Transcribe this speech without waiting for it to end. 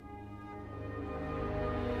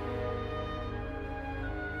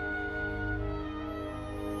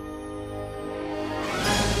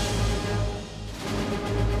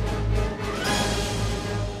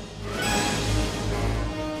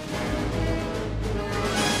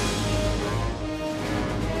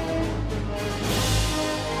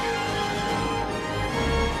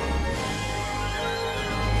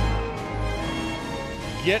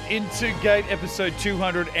Get into Gate episode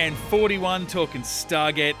 241, talking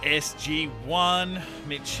Stargate SG-1.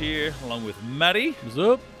 Mitch here, along with Matty. What's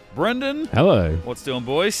up? Brendan. Hello. What's doing,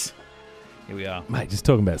 boys? Here we are. Mate, just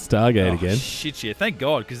talking about Stargate again. Shit, yeah. Thank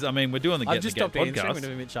God, because, I mean, we're doing the Get I've in the just Gate stopped answering podcast.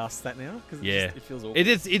 when Mitch asks that now, because it feels awkward. It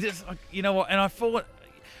is, you know what, and I thought,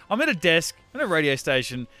 I'm at a desk, at a radio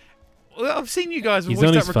station. Well, I've seen you guys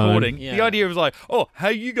before we start recording. Yeah. The idea was like, oh, how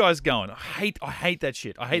you guys going? I hate that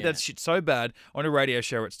shit. I hate that shit so bad on a radio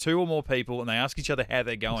show. It's two or more people and they ask each other how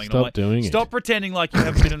they're going. Stop doing it. Stop pretending like you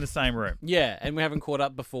haven't been in the same room. Yeah, and we haven't caught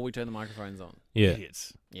up before we turn the microphones on. Yeah.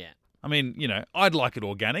 Idiots. Yeah. I mean, you know, I'd like it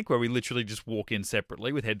organic where we literally just walk in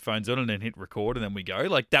separately with headphones on and then hit record and then we go.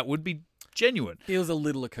 Like, that would be genuine. Feels a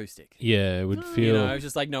little acoustic. Yeah, it would feel... You know, it's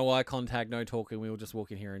just like no eye contact, no talking. We will just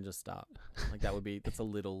walk in here and just start. Like, that's a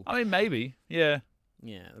little... I mean, maybe. Yeah.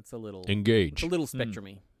 Yeah, that's a little... Engage. It's a little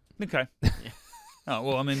spectrumy. Okay. Oh,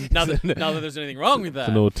 well, I mean... Not that there's anything wrong with It's that.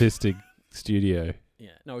 an autistic studio.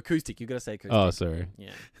 Yeah. No, acoustic. You got to say acoustic. Oh, sorry.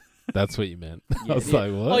 Yeah. That's what you meant. Yeah, I was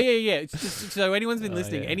like, what? Oh, yeah. It's just, so anyone's been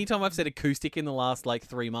listening, yeah. anytime I've said acoustic in the last,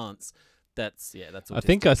 3 months, that's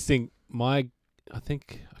autistic. I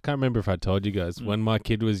can't remember if I told you guys, when my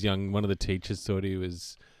kid was young, one of the teachers thought he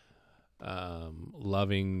was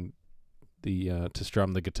loving the to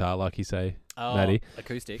strum the guitar, like you say, Maddie.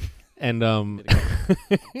 Acoustic. And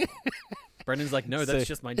Brendan's like, no, So- that's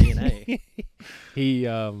just my DNA.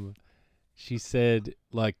 she said,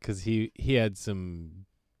 like, because he had some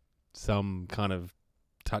kind of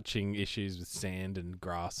touching issues with sand and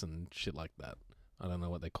grass and shit like that. I don't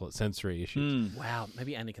know what they call it, sensory issues. Wow,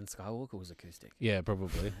 maybe Anakin Skywalker was acoustic. Yeah,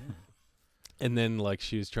 probably. And then, like,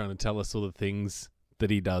 she was trying to tell us all the things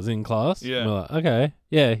that he does in class. Yeah. And we're like, okay,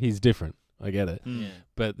 yeah, he's different. I get it. Yeah.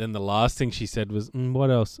 But then the last thing she said was,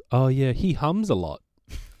 what else? Oh, yeah, he hums a lot.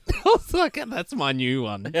 I was like, that's my new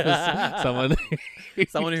one. Someone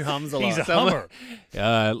who hums a lot. He's a hummer.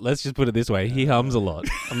 Let's just put it this way. He hums a lot.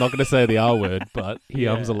 I'm not going to say the R word, but he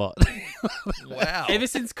hums a lot. Wow. Ever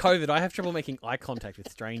since COVID, I have trouble making eye contact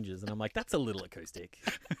with strangers, and I'm like, that's a little acoustic.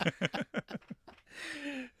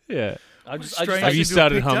 Yeah. Have you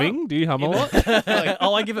started humming? Do you hum a lot?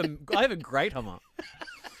 I have a great hummer.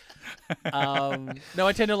 No,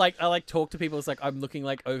 I tend to talk to people. It's like I'm looking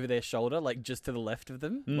over their shoulder, just to the left of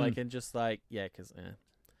them, and just because.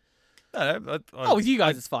 With you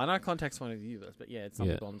guys it's fine. Eye contact's fine with you guys, but it's some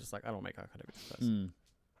people I'm just like I don't make eye contact with this person.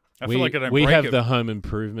 I feel like I don't we break have it. the home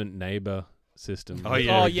improvement neighbor system. Oh,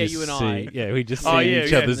 yeah. Oh, We yeah, just you and see- I. Yeah, we just see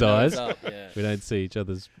each other's eyes. Yeah. We don't see each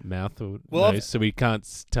other's mouth or Well, nose, so we can't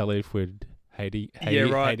tell if we're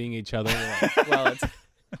hating each other. Well,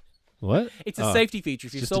 What? it's a safety feature.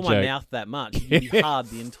 If you just saw a my joke. mouth that much, you'd be hard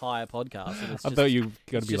the entire podcast. And it's I just, thought you were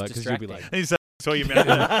going to be just like, because you'll be like, distracting. He saw your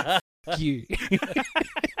mouth. you.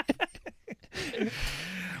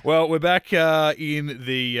 Well, we're back in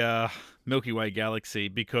the Milky Way galaxy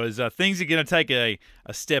because things are going to take a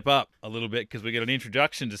step up a little bit because we got an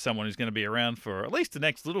introduction to someone who's going to be around for at least the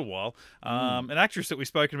next little while. An actress that we've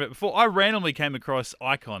spoken about before. I randomly came across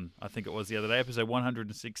Icon, I think it was the other day, episode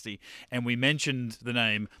 160, and we mentioned the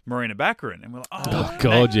name Marina Baccarin. And we're like, Oh,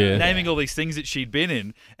 God, yeah. Naming all these things that she'd been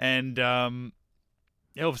in. And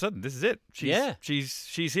all of a sudden, this is it. She's here.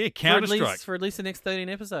 Counterstrike. for at least the next 13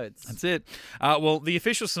 episodes. That's it. Well, the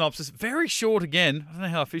official synopsis, very short again. I don't know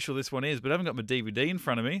how official this one is, but I haven't got my DVD in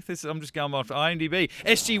front of me. I'm just going off IMDb.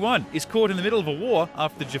 SG-1 is caught in the middle of a war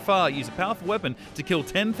after the Jafar use a powerful weapon to kill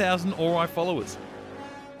 10,000 Ori followers.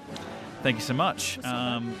 Thank you so much.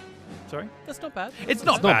 Sorry? That's not bad. It's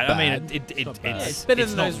not bad. I mean, It's better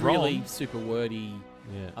than not those wrong. really super wordy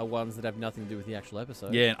ones that have nothing to do with the actual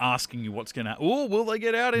episode. Yeah, and asking you what's going to... Oh, will they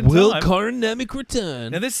get out in Will time? Carnamic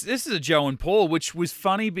return? Now, this is a Joe and Paul, which was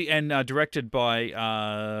funny and directed by...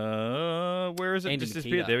 where is it? Andy Just Makita.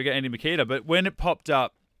 disappeared. There we go, Andy Makita. But when it popped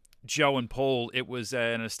up, Joe and Paul, it was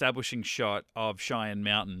an establishing shot of Cheyenne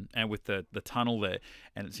Mountain and with the tunnel there.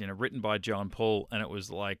 And it's written by Joe and Paul, and it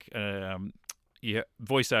was like voiceover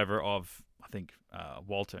of... I think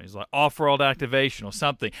Walter. He's like off-world activation or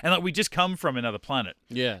something, and we just come from another planet.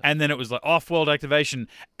 Yeah. And then it was like off-world activation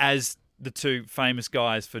as the two famous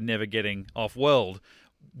guys for never getting off-world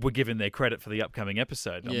were given their credit for the upcoming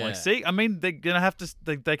episode. I'm like, see, I mean, they're gonna have to.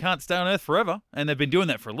 They can't stay on Earth forever, and they've been doing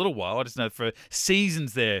that for a little while. I just know for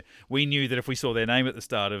seasons there, we knew that if we saw their name at the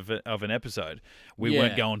start of an episode, we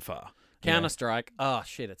weren't going far. Counterstrike. Oh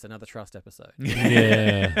shit! It's another Trust episode.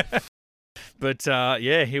 Yeah. But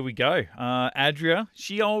here we go. Adria,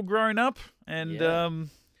 she all grown up, and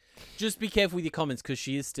Just be careful with your comments because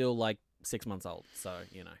she is still 6 months old. So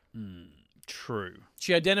True.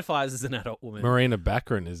 She identifies as an adult woman. Marina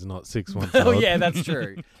Baccarin is not 6'1". Oh yeah, that's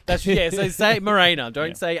true. That's true. Yeah, so say Morena.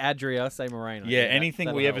 Don't say Adria. Say Morena. Yeah, anything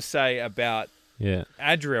that'll we help. ever say about Yeah.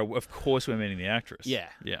 Adria, of course we're meaning the actress. Yeah.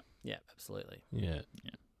 Yeah. Yeah, absolutely. Yeah.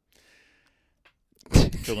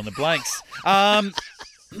 Fill in the blanks.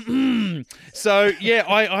 So yeah,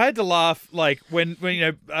 I had to laugh like when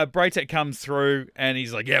Braytek comes through and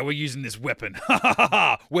he's like, yeah, we're using this weapon.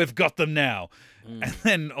 We've got them now. And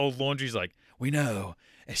then old Laundry's like, we know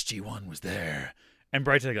SG-1 was there. And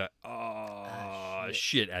Braytek go, oh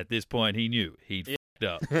shit. At this point he knew he'd f***ed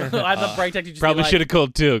up. I thought Braytek just Probably should have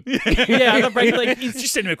called Tilk. Yeah, I thought Braytek like Just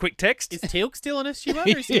send him a quick text. is Teal'c still on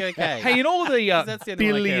SG-1 or is he okay? Hey, in all of the That's the only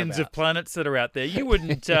one I care billions about. of planets that are out there, you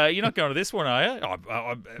wouldn't. You're not going to this one, are you?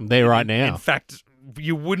 I'm there right now. In fact,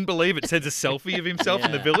 you wouldn't believe it. Sends a selfie of himself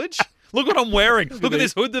in the village. Look what I'm wearing. Look at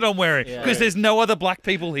this hood that I'm wearing. Yeah. Because there's no other black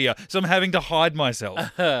people here, so I'm having to hide myself.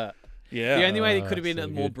 Yeah. The only way it could have been so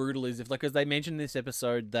more good. brutal is if, like, because they mentioned in this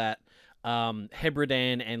episode that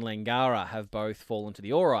Hebridan and Langara have both fallen to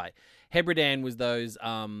the Ori. Hebridan was those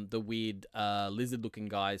the weird lizard-looking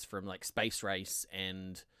guys from like Space Race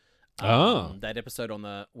and that episode on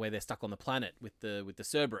the where they're stuck on the planet with the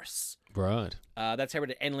Cerberus. Right. That's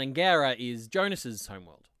Hebridan, and Langara is Jonas's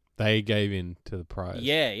homeworld. They gave in to the prize.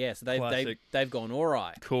 Yeah. So Classic. they've gone Ori.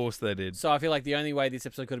 Of course they did. So I feel like the only way this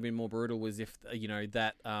episode could have been more brutal was if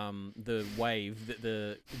that the wave that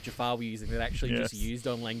the Jafar were using that actually just used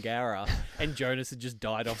on Langara, and Jonas had just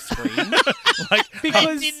died off screen. Like,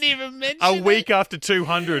 Because didn't even mention a week after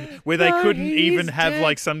 200, where they No, couldn't even he's have dead.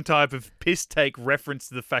 like some type of piss take reference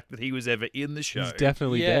to the fact that he was ever in the show. He's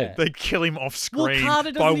definitely Yeah. dead. They'd kill him off Well, screen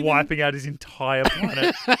Carter by doesn't even- wiping out his entire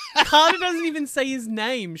planet. Carter doesn't even say his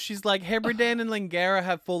name. She's like, Hebridan and Langara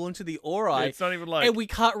have fallen to the Ori, It's not even like and we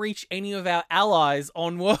can't reach any of our allies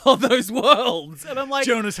on those worlds. And I'm like,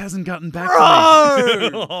 Jonas hasn't gotten back Bro!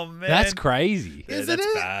 to me. Oh man, That's crazy. Yeah, that's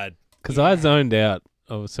bad. Because I zoned out.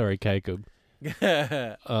 Oh, sorry, Jacob.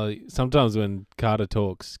 Sometimes when Carter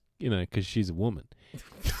talks, because she's a woman,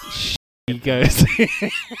 he goes.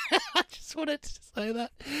 I just wanted to say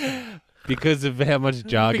that because of how much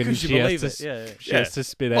jargon because you she has believe to. it. Yeah. She has to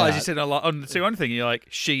spit Well, out. as you said, on see one thing, you're like,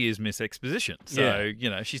 she is Miss Exposition. So,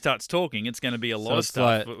 Yeah. she starts talking, it's going to be a lot So of it's stuff.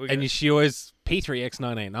 like, but we're and gonna- she always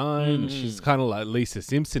P3X989. She's kind of like Lisa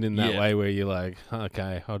Simpson in that Yeah. way, where you're like,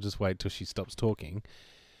 okay, I'll just wait till she stops talking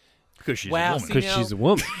because she's Wow, a see, woman. because now- she's a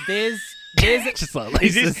woman. There's Just like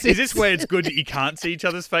Is Lisa this, is this where it's good that you can't see each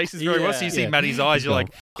other's faces very well? So you Yeah. see Yeah. Maddie's eyes, you're Go,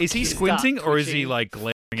 like, is he Start squinting or is he twitching. like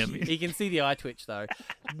glaring at me? You can see the eye twitch though.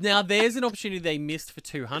 Now there's an opportunity they missed for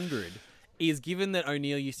 200. Is given that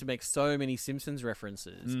O'Neill used to make so many Simpsons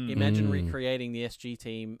references, imagine recreating the SG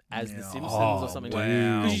team as the Simpsons or something like that.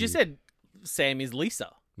 wow. Because you just said Sam is Lisa.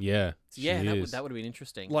 Yeah. So yeah, she that is. would have been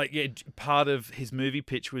interesting. Like, yeah, part of his movie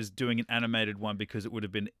pitch was doing an animated one because it would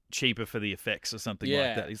have been cheaper for the effects or something Yeah.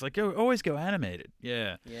 like that. He's like, always go animated.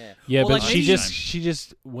 Yeah. yeah. Yeah, Well, but like she maybe-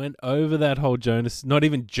 just went over that whole Jonas, not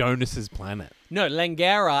even Jonas's planet. No,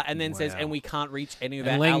 Langara, and then says, Wow. and we can't reach any of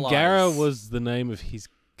And our Langara allies. was the name of his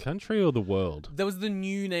country or the world. That was the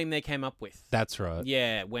new name they came up with. That's right.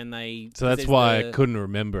 Yeah, when they. So 'cause that's there's why the- I couldn't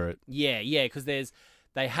remember it. Yeah, because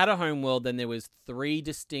they had a home world, then there was 3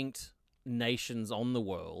 distinct nations on the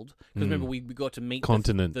world. Because remember, we got to meet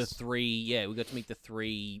Continents. the 3. Yeah, we got to meet the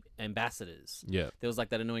 3 ambassadors. Yeah. There was like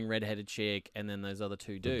that annoying red-headed chick, and then those other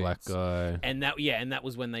 2 The dudes. black guy. And that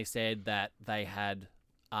was when they said that they had,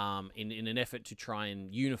 in an effort to try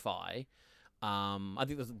and unify. I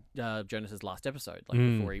think this was Jonas's last episode, like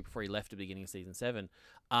before he left at the beginning of season 7.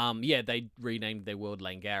 They renamed their world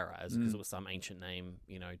Langara because it was some ancient name,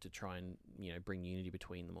 to try and bring unity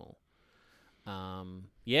between them all.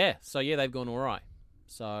 They've gone all right.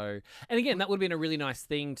 So, and again, that would have been a really nice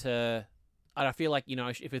thing to. And I feel like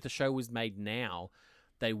if the show was made now,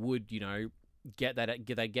 they would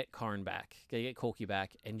get Corin back, get Corky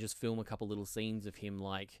back, and just film a couple little scenes of him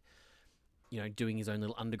like. Doing his own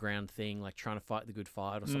little underground thing, like trying to fight the good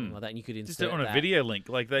fight or something like that. And you could insert Just do it on a that. video link.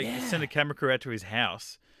 Like, they send a camera crew out to his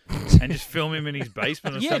house and just film him in his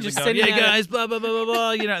basement or Yeah, something. just Going, sending yeah, out a- guys, blah, blah, blah,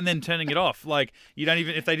 blah, blah, and then turning it off. Like, you don't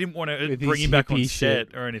even, if they didn't want to With bring his him back on hippie set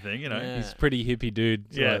shit. or anything, Yeah. He's a pretty hippie dude,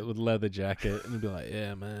 Yeah. like, with leather jacket, and he'd be like,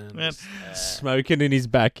 "Yeah, man, Yeah. just smoking in his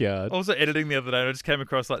backyard." Also, editing the other day, I just came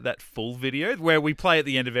across like that full video where we play at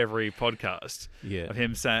the end of every podcast Yeah, of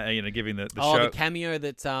him saying, giving the Oh, show the cameo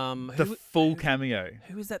that the full cameo.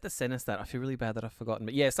 who was that that sent us that? I feel really bad that I've forgotten.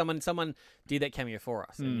 But yeah, someone did that cameo for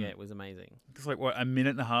us, and yeah, it was amazing. It's like a minute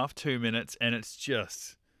and a half, 2 minutes, and it's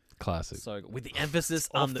just classic. So with the emphasis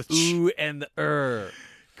Off on the the ooh and the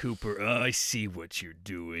Cooper, I see what you're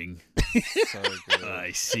doing. So good.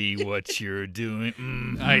 I see what you're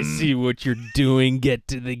doing. I see what you're doing. Get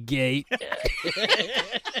to the gate.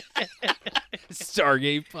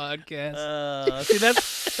 Stargate podcast. See,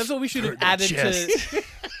 that's what we should have added to.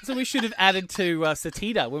 So we should have added to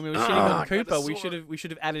Satita when we were shitting on Cooper. We should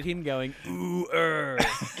have added him going boo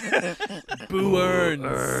boo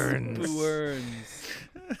earns.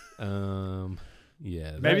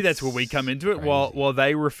 Yeah. Maybe that's where we come into it. crazy. While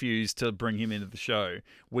they refuse to bring him into the show,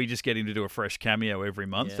 we just get him to do a fresh cameo every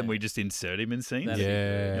month, and we just insert him in scenes. That'd be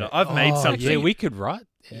Yeah. You know, I've made something. Yeah, we could write.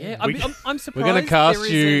 Yeah, I'm surprised. We're gonna cast there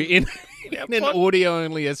you isn't- in an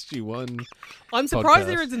audio-only SG-1. I'm surprised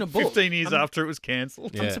there podcast. isn't a book. 15 years I'm, after it was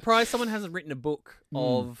cancelled. Yeah. I'm surprised someone hasn't written a book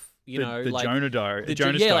of The like Jonah Diary. the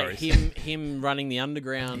Jonas yeah, like Diaries. him running the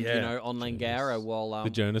underground, Yeah. on Langara while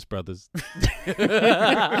The Jonas Brothers.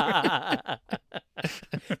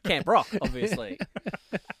 Camp Rock, obviously.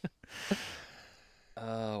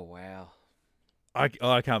 Oh wow. I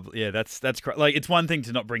can't. Yeah, that's like it's one thing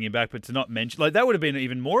to not bring him back, but to not mention that would have been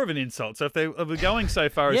even more of an insult. So if they were going so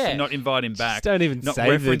far as Yeah. to not invite him back, Just don't even not say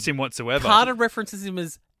reference him whatsoever. Carter references him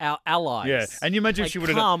as our allies. Yeah, and you imagine if Like, she would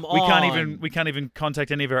have. come We can't on. even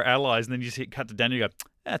contact any of our allies, and then you just cut to Daniel. And go,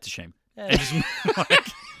 that's a shame, Yeah. and just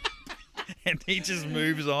and he just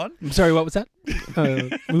moves on. I'm sorry, what was that?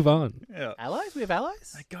 Move on. Yeah, Allies? We have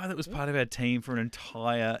allies? that guy that was part of our team for an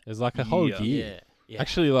entire. It was like a whole Yeah. year. Yeah.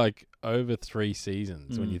 Actually, like over 3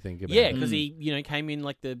 seasons when Mm. you think about Yeah, it. because he, came in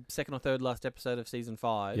like the second or third last episode of season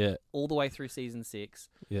 5, Yeah, all the way through season 6,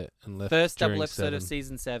 yeah. And left first double during episode of 7.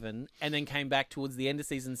 season 7, and then came back towards the end of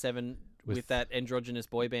season 7 with that androgynous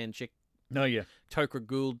boy band chick, No, yeah, Tokra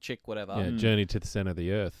Gould chick, whatever. Yeah, Journey to the Center of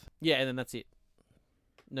the Earth. Yeah, and then that's it.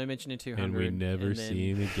 No mention in 200. And we never and then-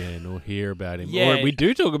 see him again or hear about him. Yeah. Or we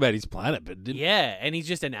do talk about his planet, but Yeah, and he's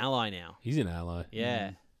just an ally now. he's an ally.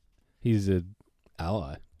 Yeah. He's an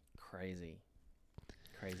ally. Crazy.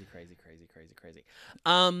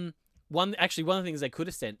 One of the things they could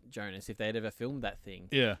have sent Jonas, if they had ever filmed that thing,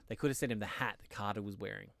 yeah. they could have sent him the hat that Carter was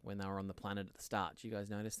wearing when they were on the planet at the start. Did you guys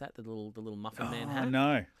notice that? The little Muffin Man Oh, hat?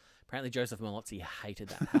 no. Apparently Joseph Malozzi hated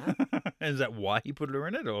that hat. Is that why he put her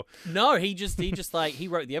in it, or No, he just like he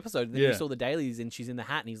wrote the episode and then Yeah. he saw the dailies and she's in the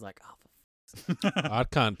hat and he's like, oh, I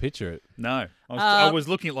can't picture it. no? I was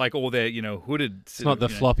looking at like all their hooded. It's not the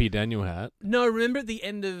floppy Daniel hat. No, remember at the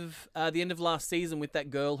end of last season with that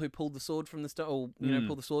girl who pulled the sword from the stone,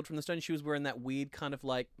 pulled the sword from the stone. She was wearing that weird kind of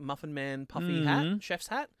like Muffin Man puffy hat, chef's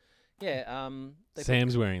hat. Yeah.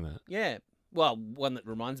 Sam's wearing that. Yeah. Well, one that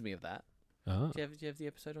reminds me of that. Oh, Do you have the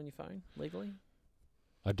episode on your phone legally?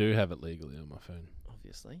 I do have it legally on my phone.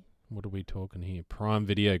 Obviously. What are we talking here? Prime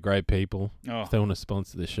Video, great people. Oh, If they want to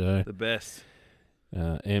sponsor the show, the best.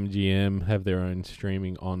 MGM have their own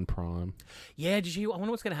streaming on Prime. Yeah. I wonder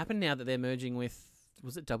what's going to happen now that they're merging with.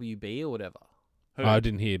 Was it WB or whatever? Who? I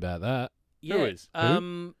didn't hear about that. Yeah. is?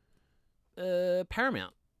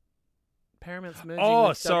 Paramount. Paramount's merging. Oh,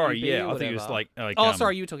 with sorry. WB Yeah, or I think it was whatever. like. Oh,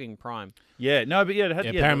 sorry, you were talking Prime. Yeah, no, but yeah,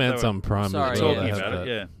 Yeah, Paramount's they were on Prime. Sorry, as well. talking They yeah. have about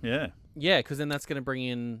that. it. Yeah. Yeah, because then that's going to bring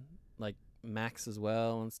in like Max as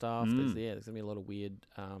well and stuff. Mm. There's going to be a lot of weird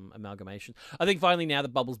amalgamation. I think finally now the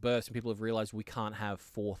bubbles burst and people have realized we can't have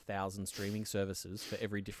 4,000 streaming services for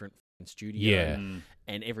every different studio Yeah.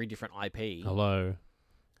 and every different IP. Hello.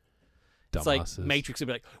 It's like Dumbasses. Matrix would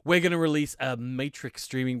be like, we're going to release a Matrix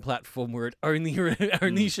streaming platform where it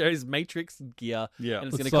only shows Matrix gear Yeah. and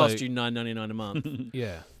it's going It's to cost like- you $9.99 a month.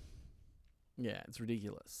 Yeah. Yeah, it's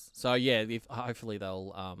ridiculous. So yeah, hopefully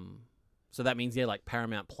they'll so that means like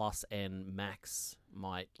Paramount Plus and Max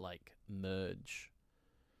might like merge.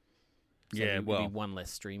 So Yeah, it'd well. be one less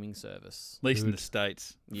streaming service. At least in Good. the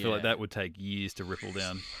States. I feel Yeah. like that would take years to ripple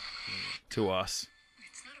down to us.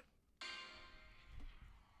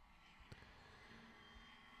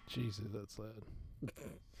 Jesus, that's loud.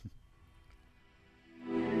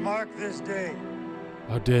 Mark this day,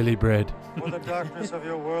 Our daily bread. for the darkness of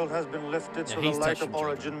your world has been lifted, Yeah, so the he's light touching of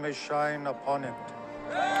origin may shine upon it.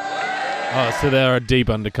 Oh, so they are deep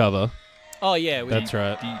undercover. Oh yeah, That's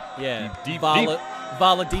right. yeah. deep-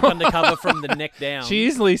 Vala deep undercover from the neck down. She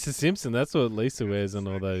is Lisa Simpson. That's what Lisa wears on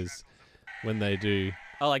all those when they do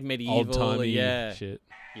Oh, like medieval. old timey yeah, shit.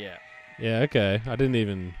 yeah. Yeah, okay. I didn't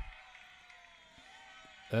even.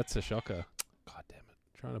 That's a shocker. God damn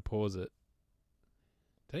it. Trying to pause it.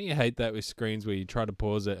 Don't you hate that with screens where you try to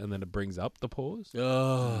pause it and then it brings up the pause?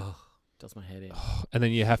 Oh, does my head in. And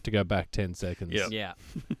then you have to go back 10 seconds. Yeah. Yeah,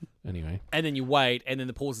 Anyway. and then you wait, and then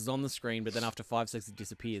the pause is on the screen, but then after 5 seconds it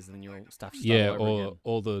disappears, and then your stuff starts Yeah, all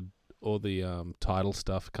over again. all the title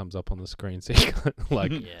stuff comes up on the screen. So you got,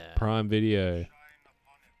 like Yeah. Prime Video.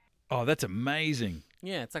 Oh, that's amazing.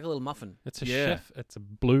 Yeah, it's like a little muffin. It's a Yeah. chef. It's a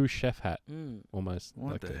blue chef hat, Mm. almost.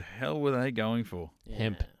 What like the a, hell were they going for? Yeah.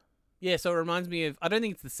 Hemp. Yeah, so it reminds me of. I don't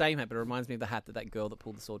think it's the same hat, but it reminds me of the hat that girl that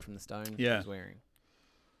pulled the sword from the stone was wearing.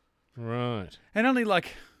 Right. And only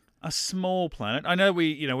like a small planet. I know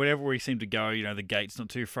whenever we seem to go, the gate's not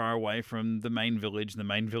too far away from the main village. The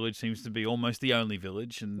main village seems to be almost the only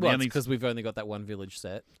village. And Well, the only because we've only got that one village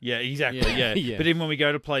set. Yeah, exactly. Yeah. Yeah. Yeah. But even when we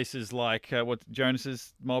go to places like what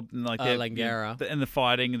Jonas's mob and like Langara. and the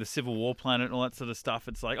fighting and the Civil War planet and all that sort of stuff,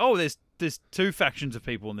 it's like, oh, there's two factions of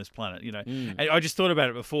people on this planet, Mm. And I just thought about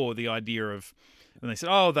it before, the idea of when they said,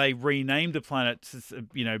 oh, they renamed the planet,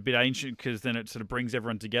 a bit ancient because then it sort of brings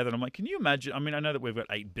everyone together. And I'm like, can you imagine? I mean, I know that we've got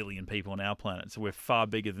 8 billion people on our planet, so we're far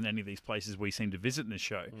bigger than any of these places we seem to visit in this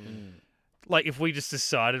show. Like, if we just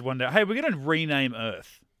decided one day, hey, we're going to rename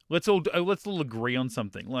Earth. Let's all agree on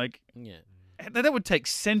something. Like, Yeah. that would take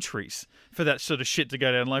centuries for that sort of shit to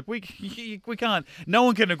go down. Like, we can't. No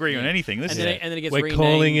one can agree on anything. This And is then it gets We're renamed.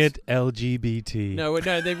 calling it LGBT. No,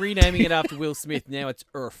 they're renaming it after Will Smith. Now it's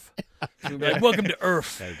Earth. So we'll be like, welcome to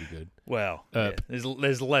Earth. That'd be good. wow. Yeah,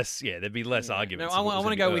 there's less. Yeah, there'd be less No, arguments. I if it was want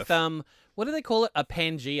to in go Earth. with what do they call it? A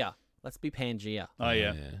Pangea. Let's be Pangea. Oh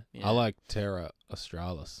yeah. Yeah. I like Terra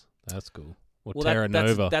Australis. That's cool. Or Well, Terra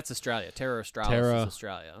Nova. that's Australia. Terra Australis Terra- is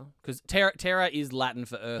Australia. Because Terra is Latin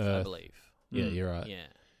for Earth, I believe. Yeah, you're right. Yeah.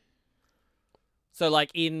 So,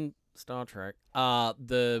 like in Star Trek,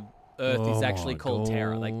 the Earth is Oh actually my called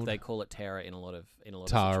Terra. God. They call it Terra in a lot of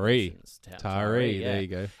Tari. situations. Tari, yeah. there you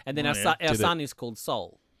go. And then Oh, our, yeah. our Did sun is called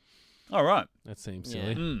Sol. All right. That seems Yeah.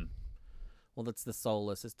 silly. Mm. Well, that's the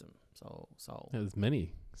solar system. Sol. There's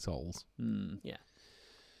many souls. Mm.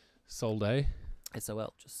 Soul Day.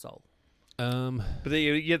 SOL, just Sol. But then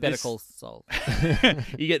you get Better this. call Sol.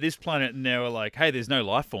 You get this planet, and now we're like, hey, there's no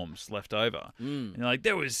life forms left over. And you're like,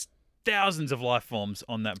 there was thousands of life forms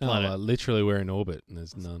on that planet. Literally we're in orbit and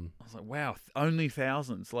there's none. I was like, wow, only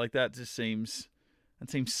thousands. Like that seems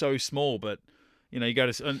so small. But you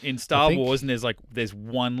go to in Star think- Wars, and there's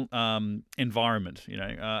one environment,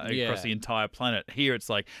 across the entire planet. Here, it's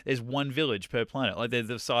like there's one village per planet. Like they're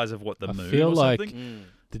the size of the I moon feel or like something.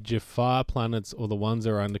 the Jafar planets or the ones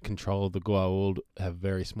that are under control of the Goa'uld have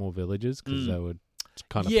very small villages because they were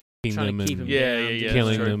kind of Yeah, picking trying them to keep and them Yeah, down, yeah,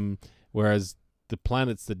 killing true. them. Whereas the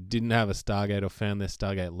planets that didn't have a Stargate or found their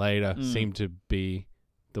Stargate later seem to be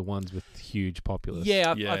the ones with huge populace.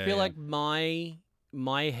 Yeah, Yeah, I feel yeah. like my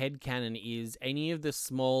headcanon is any of the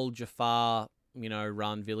small Jafar,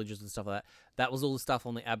 run villages and stuff like that. That was all the stuff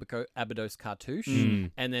on the Abydos cartouche.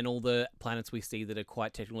 Mm. And then all the planets we see that are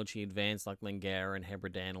quite technologically advanced, like Langara and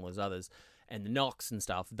Hebridan, all those others, and the Nox and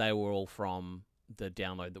stuff, they were all from the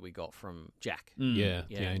download that we got from Jack. Yeah,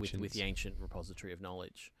 the Yeah, with ancients. the ancient repository of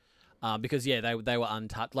knowledge. Because they were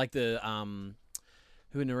untouched. Like the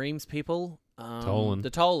who are Nareem's people? Tolan.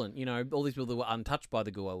 The Tolan. All these people that were untouched by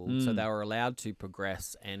the Goa'uld, so they were allowed to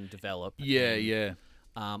progress and develop. Yeah, and, yeah.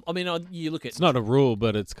 I mean, you look at It's not a rule,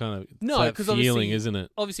 but it's kind of No, that 'cause feeling, obviously- isn't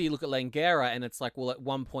it? obviously you look at Langara, and it's like, well, at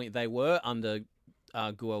one point they were under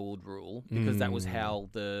Goa'uld rule because that was how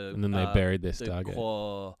the And then they buried their the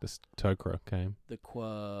Stargate. The Tok'ra came.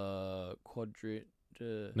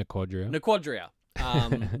 Quadria Nequadria.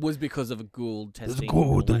 was because of a Goa'uld testing Goa'uld and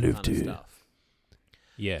all that that lived kind of here. stuff.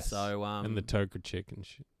 Yes. So and the Tok'ra chick and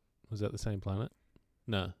shit. Was that the same planet?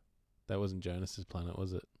 No. That wasn't Jonas's planet,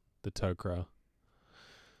 was it? The Tok'ra.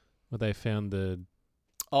 Where they found the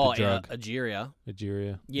drug. Ageria.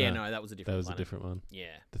 Ageria. Yeah, no, that was a different. That was planet. a different one.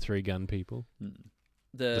 Yeah, The 3 gun people.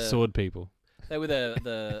 the sword people. They were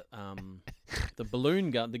the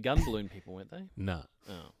balloon gun, the gun balloon people, weren't they? Nah.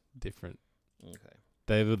 Oh, Different. okay.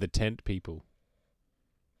 They were the tent people.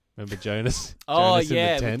 Remember Jonas? Oh Jonas in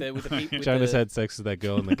yeah, the tent? with the peep, with Jonas the, had sex with that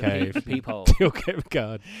girl in the cave. the peephole. Still kept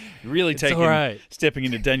guard. Really It's taking all right. stepping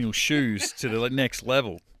into Daniel's shoes to the next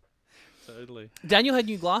level. Totally. Daniel had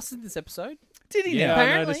new glasses this episode. Did he? Yeah, now? I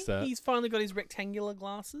Apparently, noticed that. he's finally got his rectangular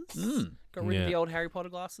glasses. Got rid Yeah. of the old Harry Potter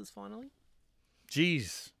glasses finally.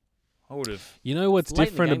 Jeez, I would have. You know what's It's late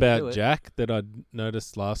in the different game to do about it. Jack that I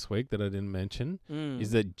noticed last week that I didn't mention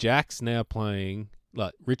is that Jack's now playing,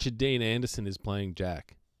 like Richard Dean Anderson is playing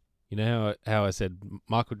Jack. You know how I said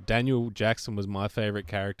Daniel Jackson was my favorite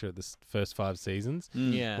character of the first 5 seasons?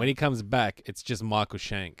 Yeah. When he comes back, it's just Michael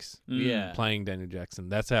Shanks Yeah. playing Daniel Jackson.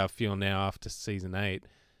 That's how I feel now after season 8.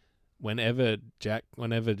 Whenever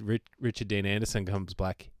Richard Dean Anderson comes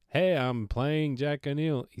back, hey, I'm playing Jack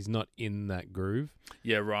O'Neill. He's not in that groove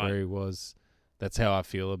Yeah, right. where he was. That's how I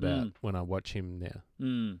feel about when I watch him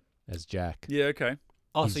now as Jack. Yeah, okay.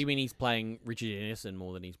 Oh, so you mean he's playing Richard Anderson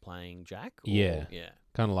more than he's playing Jack? Or- Yeah. Yeah.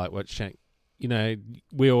 Kind of like what Shank. You know,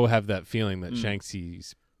 we all have that feeling that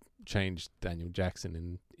Shanksy's change Daniel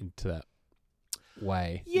Jackson into that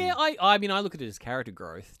way. Yeah, I mean, I look at it as character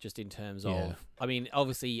growth, just in terms of. Yeah. I mean,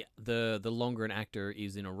 obviously, the longer an actor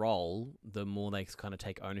is in a role, the more they kind of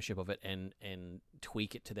take ownership of it and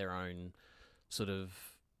tweak it to their own sort of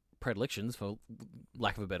predilections, for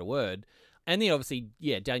lack of a better word. And then obviously,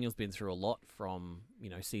 yeah, Daniel's been through a lot from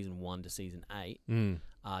season 1 to season 8.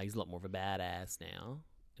 He's a lot more of a badass now.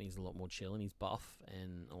 He's a lot more chill and he's buff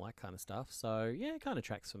and all that kind of stuff. So yeah, it kind of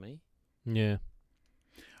tracks for me. Yeah.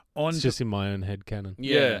 It's just in my own head canon.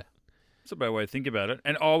 Yeah. It's a better way to think about it.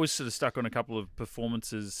 And I was sort of stuck on a couple of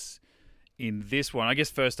performances in this one. I guess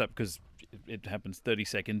first up, because it happens 30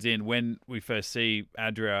 seconds in, when we first see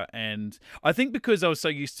Adria, and I think because I was so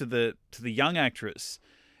used to the young actress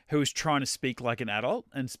who was trying to speak like an adult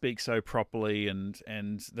and speak so properly, and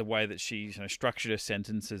the way that she structured her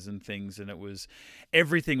sentences and things, and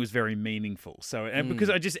everything was very meaningful. So, and because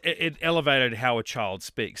it elevated how a child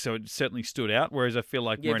speaks, so it certainly stood out. Whereas I feel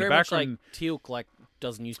like Morena very much Baccarin, like Teal'c,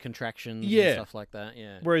 doesn't use contractions Yeah. and stuff like that.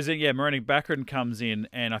 Yeah. whereas Morena Baccarin comes in,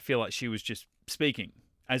 and I feel like she was just speaking.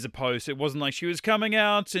 As opposed to, it wasn't like she was coming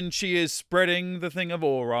out and she is spreading the thing of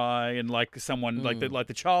Ori and like someone like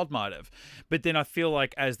the child might have. But then I feel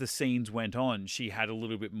like as the scenes went on, she had a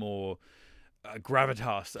little bit more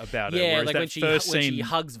gravitas about it. Yeah, Whereas like that when she first when scene, she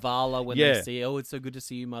hugs Vala when they see, it's so good to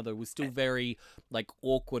see you, mother, was still very like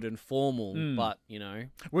awkward and formal, but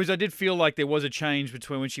whereas I did feel like there was a change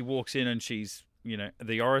between when she walks in and she's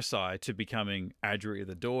the Orosai to becoming Adria,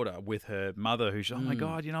 the daughter, with her mother, who's, oh my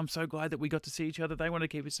God, I'm so glad that we got to see each other. They want to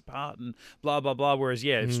keep us apart and blah, blah, blah. Whereas,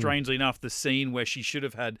 strangely enough, the scene where she should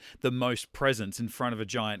have had the most presence in front of a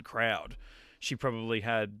giant crowd, she probably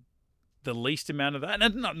had the least amount of that.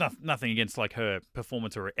 And nothing against like her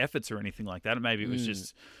performance or her efforts or anything like that. Maybe it was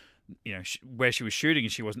just, where she was shooting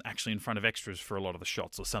and she wasn't actually in front of extras for a lot of the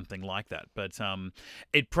shots or something like that. But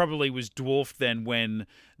it probably was dwarfed then when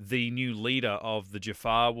the new leader of the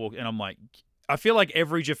Jafar walked, and I'm like, I feel like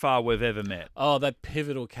every Jafar we've ever met. Oh, that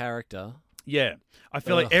pivotal character. Yeah. I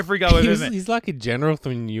feel like every guy we've ever met. He's like a general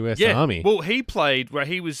from the US Yeah. Army. Well, he played where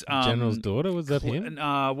he was General's daughter, was that him?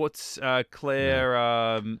 What's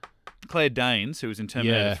Claire Danes, who was in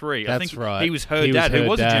Terminator 3. I think right. he was her dad, who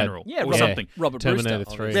was a general or something. Robert Terminator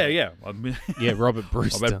Brewster. 3. Yeah. Yeah, Robert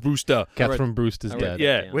Brewster. Robert Brewster. Catherine Brewster's dad.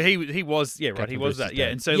 Yeah, well, he was, right, Catherine he was that, Brewster's yeah.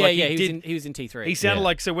 dad. And so, like, he was in T3. He sounded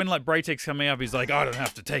like, so when, like, Braytek's coming up, he's like, I don't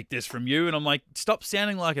have to take this from you. And I'm like, stop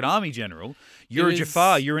sounding like an army general. You're a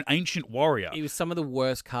Jafar. You're an ancient warrior. It was some of the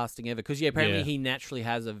worst casting ever. Because, apparently he naturally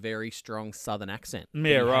has a very strong southern accent. Yeah, that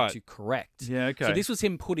he right. had to correct. Yeah, okay. So this was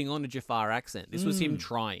him putting on a Jafar accent. This was him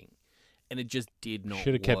trying. And it just did not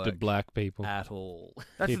Should have kept it work black, people. at all.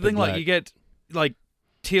 That's Keep the thing, it like, black. you get, like,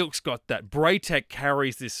 Teal'c's got that. Braytek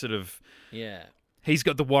carries this sort of... Yeah. He's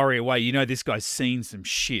got the warrior way. This guy's seen some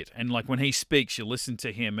shit. And, like, when he speaks, you listen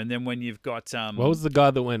to him. And then when you've got... what was the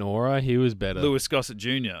guy that went Aura? He was better. Louis Gossett Jr.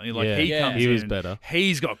 Yeah. He comes he in was and better.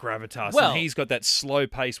 He's got gravitas, Well- and he's got that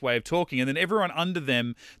slow-paced way of talking. And then everyone under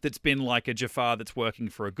them that's been like a Jafar that's working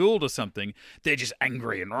for a Gould or something, they're just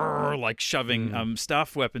angry and like shoving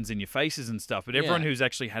staff weapons in your faces and stuff. But everyone Yeah. who's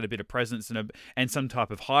actually had a bit of presence and some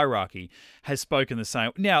type of hierarchy has spoken the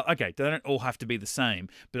same. Now, okay, they don't all have to be the same,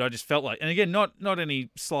 but I just felt like, and again, not any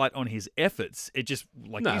slight on his efforts. It just,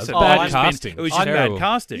 like No, you it was said, bad might have just casting. it was just Terrible. bad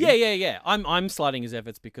casting. Yeah. I'm sliding his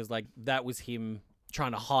efforts because, like, that was him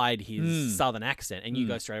trying to hide his southern accent. And you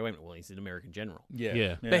go straight away, well, he's an American general.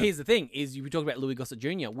 Yeah. But here's the thing, is you talk about Louis Gossett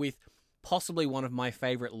Jr. with possibly one of my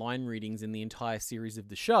favorite line readings in the entire series of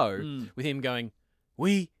the show, with him going,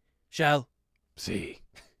 "We shall See.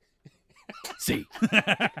 see."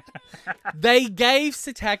 They gave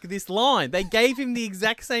Satak this line. They gave him the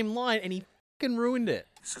exact same line, and he fucking ruined it.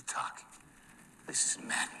 Satak, this is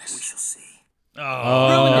madness. We shall see.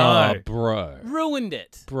 Oh, Ruined bro. Ruined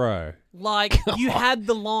it. Bro. Like, you had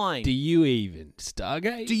the line. Do you even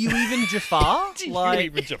Stargate? Do you even Jafar? Do you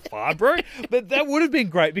even Jafar, bro? But that would have been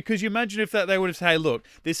great, because you imagine if they would have said, hey, look,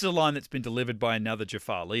 this is a line that's been delivered by another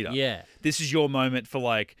Jafar leader. Yeah. This is your moment for,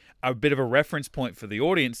 like, a bit of a reference point for the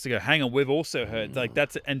audience to go, hang on, we've also heard, like,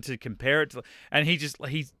 that's, and to compare it to, and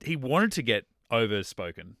he wanted to get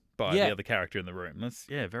overspoken by the other character in the room. That's,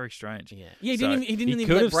 very strange. Yeah. He So, didn't even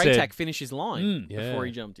could let have said- Braytek finish his line before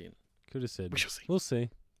he jumped in. Could have said. We shall see. We'll see.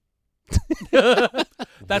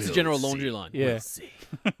 That's a general laundry line. Yeah. We'll see.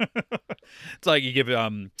 It's like you give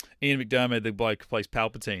Ian McDermott, the bloke who plays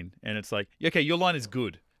Palpatine, and it's like, okay, your line is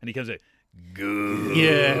good. And he comes in, good.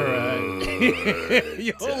 Yeah, right.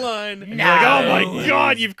 Your line. And you're like, oh my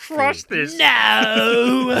God, you've crushed this.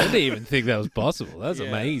 I didn't even think that was possible. That's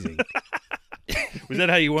amazing. Was that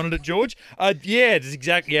how you wanted it, George? Yeah, it's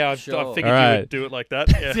exactly. Yeah, I Sure. figured you Alright. would do it like that.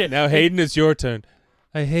 Yeah. Now, Hayden, it's your turn.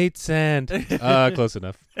 I hate sand. Close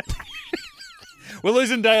enough. We're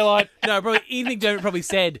losing daylight. No, probably Evening Dermot probably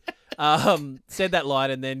said that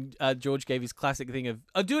line, and then George gave his classic thing of,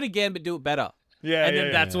 "I'll do it again, but do it better." Yeah, And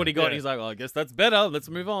then that's what he got. Yeah. And he's like, "Well, I guess that's better. Let's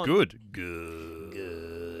move on." Good.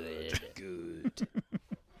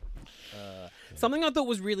 Something I thought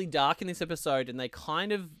was really dark in this episode, and they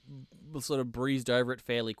kind of sort of breezed over it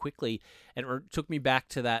fairly quickly, and it took me back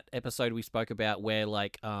to that episode we spoke about where,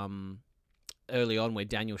 like, early on, where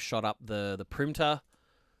Daniel shot up the Primta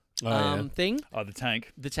thing, Oh, the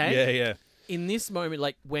tank. the tank. Yeah. In this moment,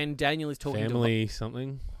 like when Daniel is talking Family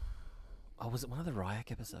something. to, was it one of the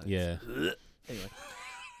Ryak episodes? Yeah. Anyway,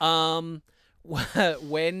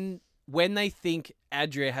 when they think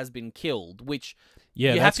Adria has been killed, which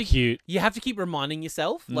Yeah, you that's have to, cute. You have to keep reminding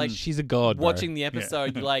yourself, like She's a god, bro. watching the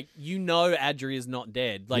episode, you're like, Adria is not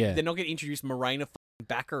dead. Like Yeah. they're not going to introduce Morena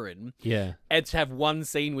Baccarin Yeah. and to have one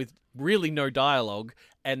scene with really no dialogue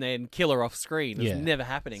and then kill her off screen. It was Yeah. never It's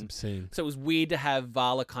happening. obscene. So it was weird to have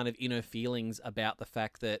Vala kind of inner feelings about the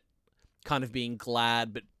fact that kind of being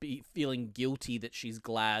glad but feeling guilty that she's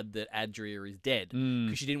glad that Adria is dead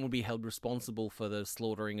because she didn't want to be held responsible for the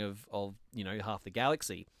slaughtering of half the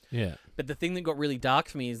galaxy. Yeah. But the thing that got really dark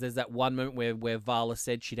for me is there's that one moment where Vala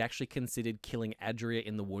said she'd actually considered killing Adria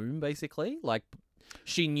in the womb, basically. Like,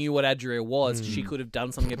 she knew what Adria was. She could have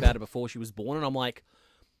done something about it before she was born. And I'm like,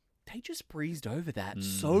 they just breezed over that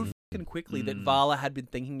so fucking quickly that Vala had been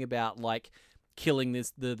thinking about, like, killing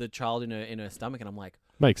the child in her stomach. And I'm like,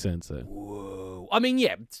 Makes sense, though. whoa. I mean,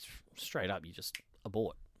 yeah, straight up, you just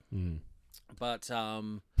abort. But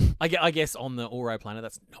I guess on the Oro planet,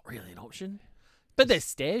 that's not really an option. But there's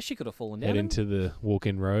stairs. She could have fallen down. Head into the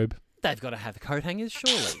walk-in robe. They've got to have the coat hangers,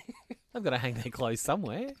 surely. They've got to hang their clothes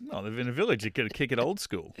somewhere. No, they're in a village. You got to kick it old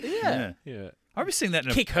school. Yeah. Yeah. I was seeing that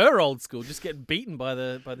in a... Kick her old school, just get beaten by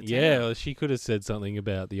the Yeah, town. well, she could have said something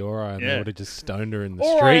about the Ori and Yeah. they would have just stoned her in the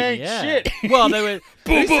Ori street. ain't Yeah. shit. Well, they were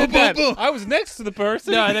Boom, boom, boom, boom. I was next to the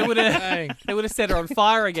person. no, they would Dang. have they would have set her on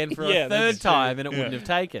fire again for Yeah, a that's third true. time, and it wouldn't have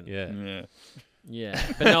taken. Yeah. Yeah. Yeah.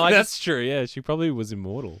 But no, I That's just true, yeah. She probably was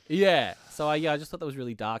immortal. yeah. So I just thought that was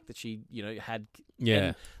really dark that she had. Yeah.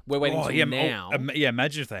 and we're waiting Oh, till yeah, now. yeah,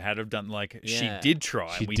 imagine if they had have done like she Yeah. did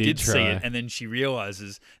try She and we did did see try. it, and then she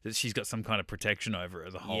realizes that she's got some kind of protection over her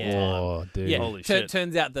the whole Yeah. time. Oh, dude. Yeah, Holy shit.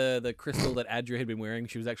 turns out the crystal that Adria had been wearing,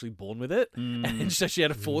 she was actually born with it, and so she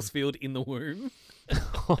had a force field in the womb.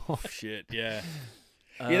 Shit, yeah.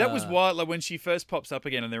 Yeah, that was wild. Like when she first pops up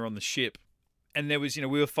again and they're on the ship, and there was, we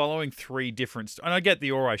were following three different. And I get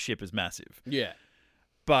the Ori ship is massive, Yeah.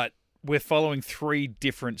 but we're following three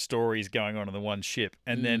different stories going on in the one ship,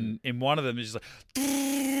 and then in one of them it's just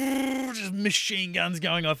like just machine guns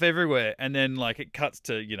going off everywhere, and then like it cuts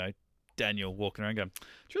to Daniel walking around going,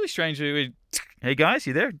 it's really strange. Hey guys,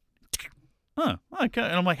 you there? Oh, okay.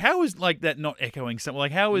 And I'm like, how is like that not echoing something?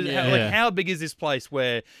 Like how is how big is this place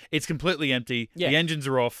where it's completely empty, Yeah. the engines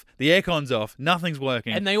are off, the aircon's off, nothing's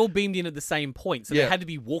working. And they all beamed in at the same point, so Yeah. they had to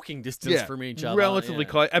be walking distance from each other. relatively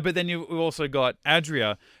yeah. close. But then you've also got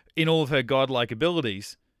Adria in all of her godlike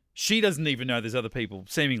abilities. She doesn't even know there's other people,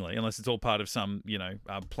 seemingly, unless it's all part of some,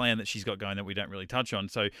 plan that she's got going that we don't really touch on.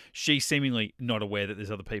 So she's seemingly not aware that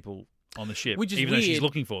there's other people on the ship, Which is even though she's weird.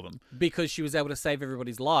 looking for them. Because she was able to save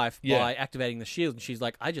everybody's life Yeah. by activating the shield, and she's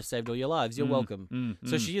like, "I just saved all your lives. You're welcome."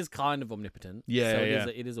 So she is kind of omnipotent. Yeah, so yeah.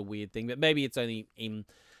 it is a weird thing, but maybe it's only in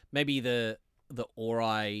maybe the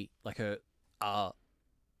Ori like her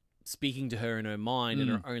speaking to her in her mind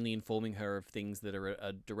and are only informing her of things that are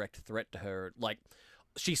a direct threat to her. Like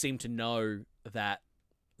she seemed to know that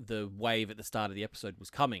the wave at the start of the episode was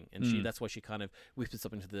coming, and that's why she kind of whispered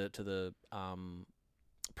something to the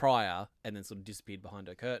prior and then sort of disappeared behind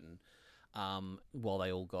her curtain while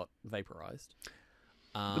they all got vaporized.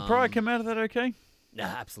 The prior come out of that okay? Nah,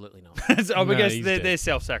 absolutely not. So, I No, guess he's they're dead.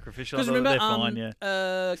 self-sacrificial. Because remember, they're fine,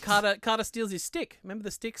 yeah. Carter steals his stick. Remember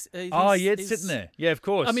the sticks? Oh, yeah, it's sitting there. Yeah, of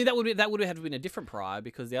course. I mean, that would have been a different prior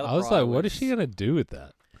because the other. I was prior like, what is she going to do with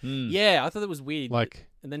that? Yeah, I thought that was weird. Like,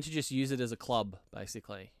 and then to just use it as a club,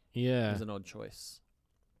 basically, yeah. was an odd choice.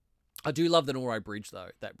 I do love the Oro bridge though.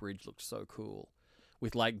 That bridge looked so cool,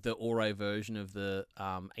 with like the Oro version of the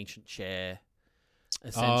ancient chair.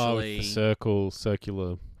 Essentially, the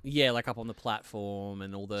circular. yeah, like up on the platform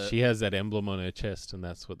and all the. She has that emblem on her chest, and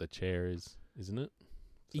that's what the chair is, isn't it?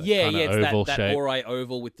 It's that Yeah, kinda it's oval that shape. Ori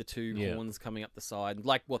oval with the two Yeah. horns coming up the side,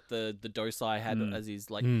 like what the Dosai had as his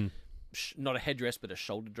like not a headdress but a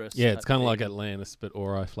shoulder dress. Yeah, it's type kind of thing. like Atlantis, but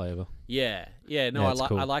Ori flavor. Yeah, no, Yeah, I it's like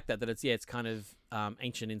cool. I like that it's kind of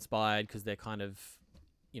ancient inspired because they're kind of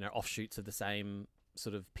offshoots of the same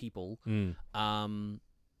sort of people. Mm.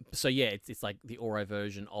 So yeah, it's like the Oro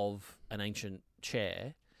version of an ancient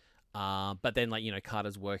chair. But then like,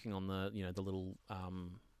 Carter's working on the, the little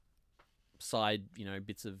side,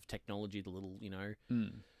 bits of technology, the little,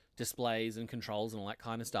 displays and controls and all that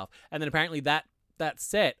kind of stuff. And then apparently that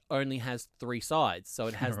set only has 3 sides. So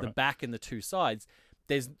it has the back and the 2 sides.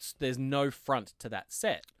 There's no front to that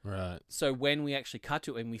set. Right. So when we actually cut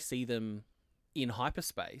to it and we see them in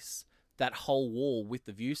hyperspace, that whole wall with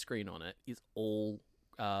the view screen on it is all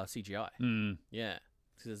CGI. Yeah.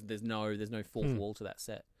 So there's no fourth wall to that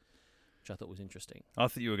set, which I thought was interesting. I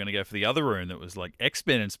thought you were going to go for the other room that was like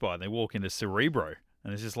X-Men inspired. They walk into Cerebro,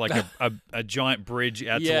 and it's just like a giant bridge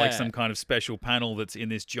out to like some kind of special panel that's in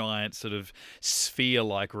this giant sort of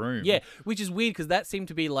sphere-like room. Yeah, which is weird because that seemed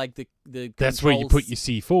to be like the That's where you put your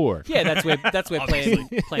C4. Yeah, that's where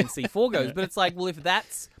plan C4 goes. But it's like, well, if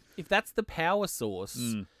that's the power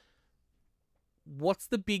source, what's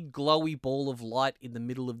the big glowy ball of light in the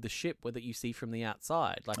middle of the ship that you see from the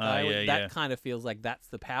outside? Like that kind of feels like that's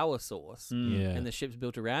the power source, and the ship's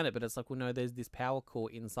built around it. But it's like, well, no, there's this power core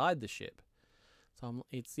inside the ship. So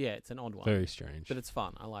it's an odd one. Very strange. But it's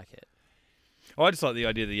fun. I like it. I just like the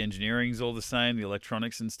idea that the engineering's all the same, the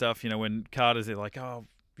electronics and stuff. When Carter's there, like, oh,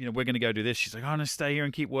 we're going to go do this. She's like, oh, no, stay here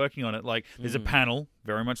and keep working on it. Like, there's a panel,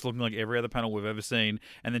 very much looking like every other panel we've ever seen,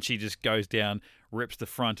 and then she just goes down, rips the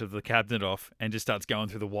front of the cabinet off, and just starts going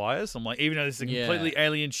through the wires. I'm like, even though this is a completely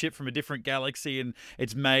alien ship from a different galaxy, and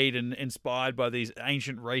it's made and inspired by these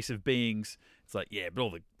ancient race of beings, it's like, yeah, but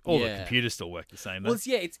all the computers still work the same. Well,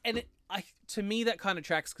 to me that kind of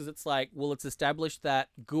tracks because it's like, well, it's established that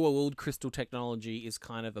Goa'uld crystal technology is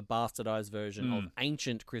kind of a bastardized version of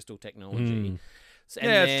ancient crystal technology. So,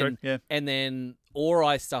 that's true. Yeah. And then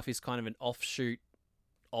Ori stuff is kind of an offshoot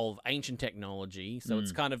of ancient technology. So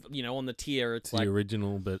it's kind of, on the tier, it's like the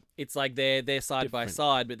original, but it's like they're side by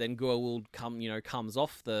side, but then Goa'uld comes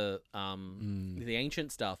off the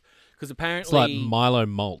ancient stuff because apparently it's like Milo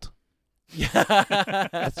Malt.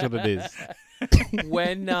 That's what it is.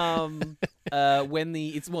 When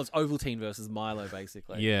it's Ovaltine versus Milo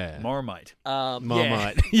basically. Yeah. Marmite.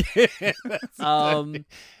 Marmite. Yeah.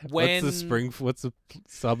 What's the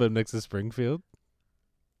suburb next to Springfield?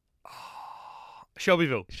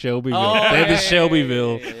 Shelbyville. They're the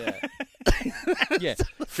Shelbyville. Yeah.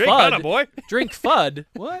 Drink Hunter, boy. Drink FUD.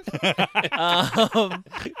 What?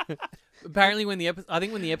 Apparently, when the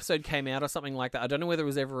episode came out or something like that, I don't know whether it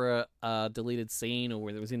was ever a deleted scene or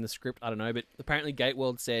whether it was in the script. I don't know, but apparently,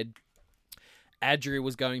 Gateworld said Adria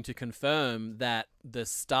was going to confirm that the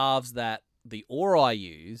staves that the Ori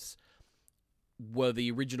use were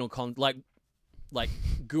the original like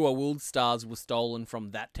Goa'uld stars were stolen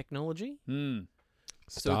from that technology.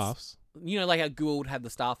 Staffs. Like how Goa'uld had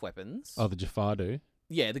the staff weapons. Oh, the Jafar do.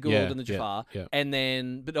 Yeah, the Goa'uld and the Jafar. Yeah. And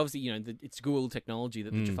then, but obviously, it's Goa'uld technology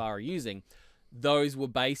that the Jafar are using. Those were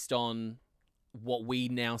based on what we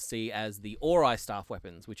now see as the Ori staff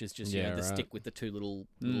weapons, which is just, the stick with the 2 little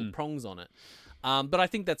prongs on it. But I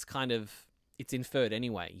think that's kind of, it's inferred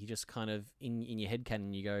anyway. You just kind of, in your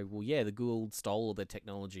headcanon, you go, well, yeah, the Goa'uld stole all their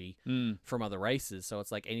technology from other races. So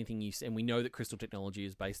it's like anything you see, and we know that crystal technology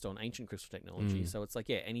is based on ancient crystal technology. So it's like,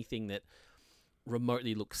 anything that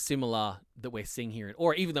remotely looks similar that we're seeing here,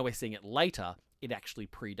 or even though we're seeing it later, it actually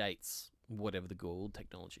predates whatever the Goa'uld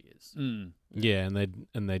technology is. Yeah,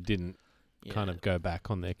 and they didn't kind of go back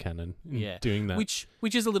on their canon doing that.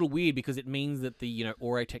 Which is a little weird because it means that the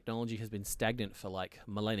Ori technology has been stagnant for like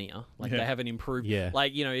millennia. Like they haven't improved. Yeah.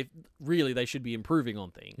 Like, if really they should be improving on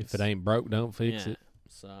things. If it ain't broke, don't fix it.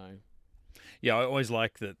 So Yeah, I always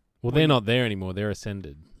like that. Well, they're not there anymore. They're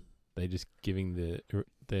ascended. They're just giving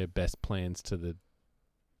their best plans to the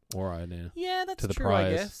Ori now. Yeah, that's to the true, prize.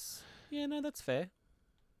 I guess. Yeah, no, that's fair.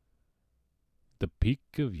 The peak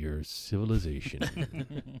of your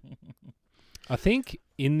civilization. I think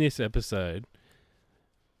in this episode,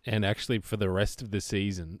 and actually for the rest of the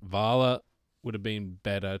season, Vala would have been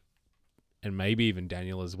better, and maybe even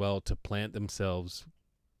Daniel as well, to plant themselves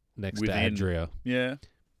next to Adria. Yeah.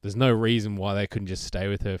 There's no reason why they couldn't just stay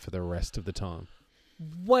with her for the rest of the time.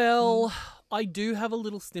 Well, I do have a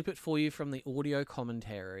little snippet for you from the audio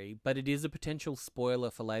commentary, but it is a potential spoiler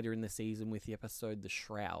for later in the season with the episode The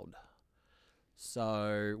Shroud.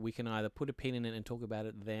 So we can either put a pin in it and talk about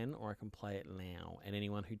it then, or I can play it now. And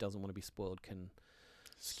anyone who doesn't want to be spoiled can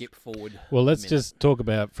skip forward. Well, let's just talk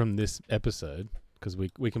about from this episode, because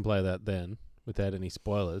we can play that then without any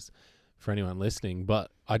spoilers for anyone listening. But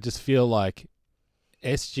I just feel like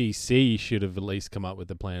SGC should have at least come up with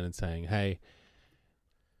a plan and saying, hey,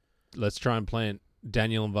 let's try and plant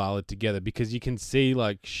Daniel and Vala together because you can see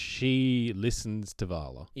like she listens to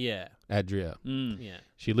Vala, Yeah. Adria. Yeah.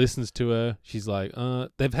 She listens to her. She's like,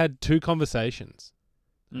 they've had 2 conversations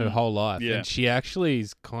her whole life, Yeah. and she actually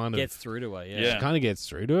is kind of Gets through to her. Yeah. Yeah. she kind of gets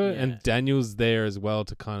through to her, Yeah. and Daniel's there as well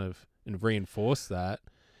to kind of reinforce that.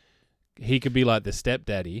 He could be like the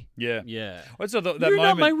stepdaddy. Yeah. Yeah. What's that You're moment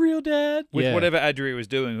not my real dad. with Yeah. whatever Adria was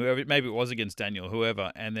doing, whoever, maybe it was against Daniel,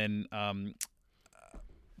 whoever, and then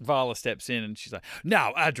Vala steps in and she's like,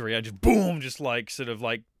 "No, Adria," just boom, just like sort of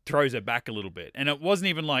like throws her back a little bit. And it wasn't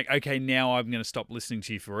even like, okay, now I'm going to stop listening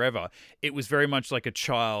to you forever. It was very much like a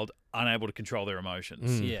child unable to control their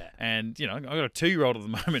emotions. Yeah. And, you know, I've got a 2-year-old at the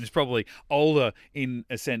moment who's probably older in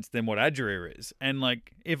a sense than what Adria is. And,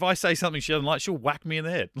 like, if I say something she doesn't like, she'll whack me in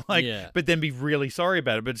the head. Like, Yeah. but then be really sorry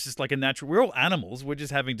about it. But it's just like a natural... We're all animals. We're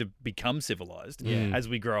just having to become civilized as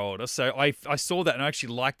we grow older. So I saw that and I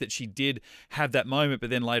actually liked that she did have that moment. But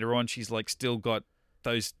then later on, she's, like, still got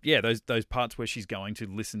those parts where she's going to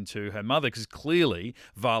listen to her mother, because clearly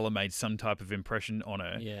Vala made some type of impression on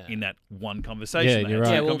her in that one conversation. Yeah, you're They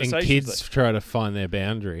had right. two And conversations kids try to find their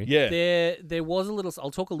boundary. Yeah. There was a little. I'll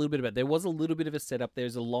talk a little bit about. There was a little bit of a setup.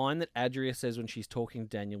 There's a line that Adria says when she's talking to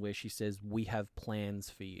Daniel, where she says, "We have plans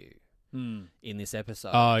for you." In this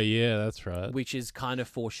episode. Oh, yeah, that's right. Which is kind of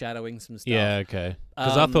foreshadowing some stuff. Yeah, okay.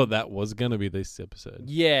 Because I thought that was going to be this episode.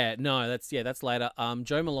 Yeah, no, that's later.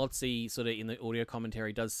 Joe Malozzi sort of in the audio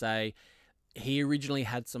commentary does say he originally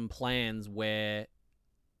had some plans where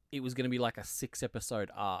it was going to be like a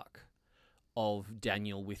 6-episode arc of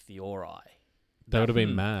Daniel with the Ori. That would have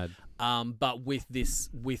been mad. But with this,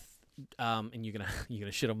 and you're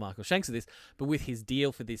gonna shit on Michael Shanks for this, but with his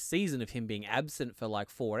deal for this season of him being absent for like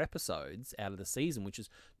 4 episodes out of the season, which is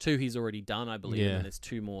 2 he's already done, I believe, and there's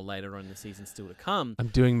 2 more later on in the season still to come. I'm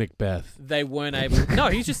doing Macbeth. They weren't able. No,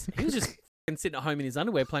 he was just f***ing sitting at home in his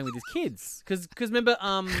underwear playing with his kids. Because remember,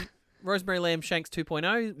 Rosemary Lamb Shanks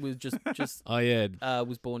 2.0 was just Oh, yeah.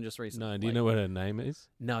 was born just recently. No, do you know what her name is?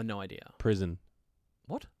 No, no idea. Prison.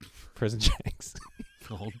 What? Prison Shanks.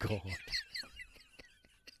 Oh God.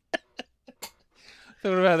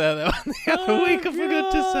 Thought about that the other week. I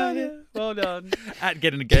forgot to say it. Well done. At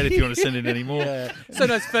Getting a Gate if you want to send in any more. So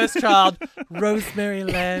nice. First child, Rosemary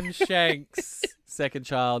Lamb Shanks. Second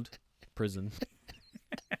child, prison.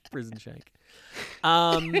 Prison Shank.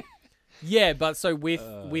 Yeah, but so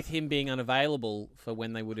with him being unavailable for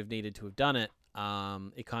when they would have needed to have done it,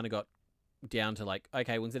 it kind of got down to like,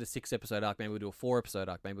 okay, well, instead of 6-episode arc, maybe we'll do a 4-episode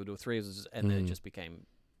arc, maybe we'll do a 3, and then it just became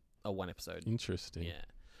a 1-episode. Interesting. Yeah.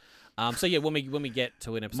 So yeah, when we get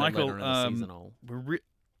to an episode Michael, later in the season,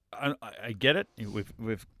 I get it.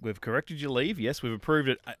 We've corrected your leave. Yes, we've approved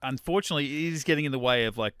it. Unfortunately, it is getting in the way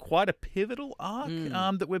of like quite a pivotal arc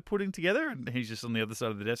that we're putting together, and he's just on the other side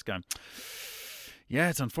of the desk going, "Yeah,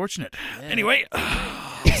 it's unfortunate." Yeah. Anyway,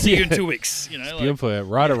 see you in 2 weeks. You know, it's beautiful.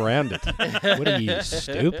 Right around it. What are you,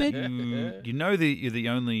 stupid? You know you're the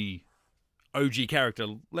only OG character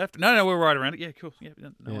left. No, we're right around it. Yeah, cool. Yeah,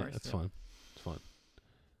 no worries. That's fine. It's fine.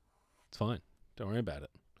 It's fine. Don't worry about it.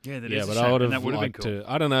 Yeah, that is but a shame, I would and have that would have been liked cool.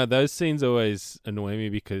 to. I don't know. Those scenes always annoy me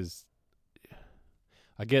because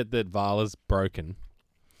I get that Vala's broken,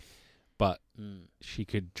 but she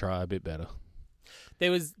could try a bit better.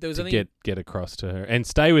 there was to only get across to her and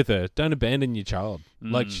stay with her. Don't abandon your child.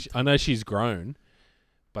 Like I know she's grown,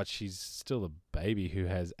 but she's still a baby who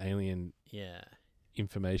has alien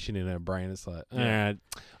information in her brain. It's like, I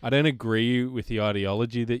don't agree with the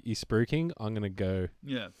ideology that you're spruiking. I'm gonna go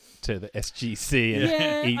to the SGC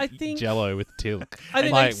and I eat think- Jello with Tilk. I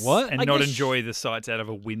think Like that's- what? And I not guess- enjoy the sights out of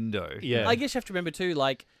a window. Yeah. I guess you have to remember too,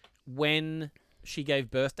 like when she gave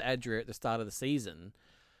birth to Adria at the start of the season,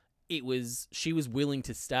 she was willing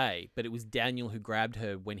to stay, but it was Daniel who grabbed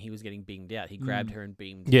her when he was getting beamed out. He grabbed her and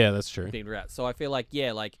beamed Yeah, that's true. her out. So I feel like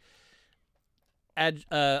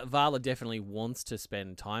Vala definitely wants to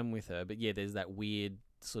spend time with her, but there's that weird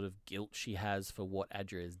sort of guilt she has for what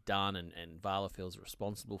Adria has done, and Vala feels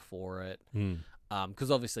responsible for it. Because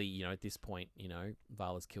obviously, at this point,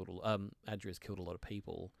 Vala's Adria's killed a lot of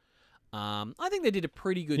people. I think they did a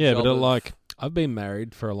pretty good job. Yeah, but I've been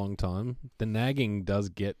married for a long time. The nagging does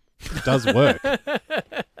work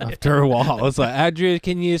after a while. It's like, Adria,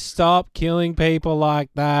 can you stop killing people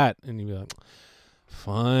like that? And you'd be like,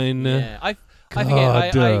 fine. Yeah, I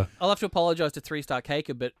forget. I'll have to apologize to 3-Star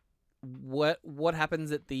Caker, but what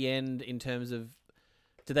happens at the end in terms of,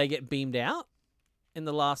 do they get beamed out in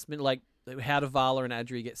the last minute? Like, how do Vala and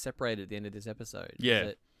Adria get separated at the end of this episode?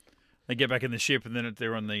 Yeah. They get back in the ship, and then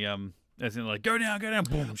they're on the as in like, go down,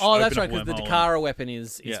 boom. Oh, that's open right, up because the wormhole. Dakara weapon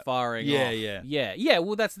is firing off. Yeah.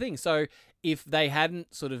 Well, that's the thing. So if they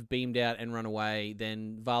hadn't sort of beamed out and run away,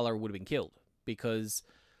 then Vala would have been killed because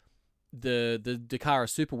the Dakara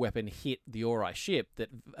super weapon hit the Ori ship that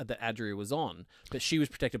Adria was on, but she was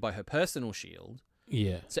protected by her personal shield.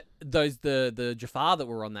 Yeah. So the Jafar that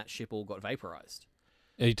were on that ship all got vaporized.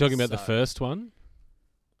 Are you talking about the first one?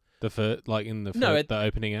 The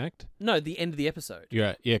opening act? No, the end of the episode.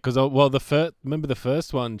 Yeah, because remember the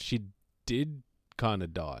first one, she did kind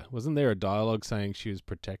of die. Wasn't there a dialogue saying she was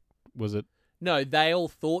Was it? No, they all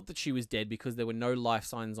thought that she was dead because there were no life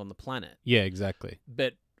signs on the planet. Yeah, exactly.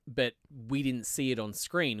 But we didn't see it on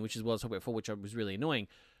screen, which is what I was talking about before, which was really annoying.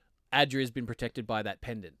 Adria has been protected by that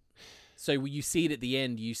pendant. So when you see it at the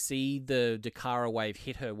end, you see the Dakara wave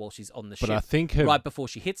hit her while she's on the ship. But I think right before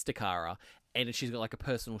she hits Dakara, and she's got like a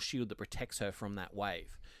personal shield that protects her from that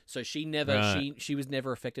wave. So she was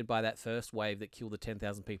never affected by that first wave that killed the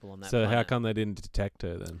 10,000 people on that planet. So how come they didn't detect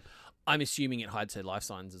her then? I'm assuming it hides her life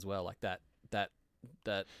signs as well, like that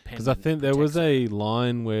pendant. Because I think there was a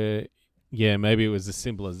line where, maybe it was as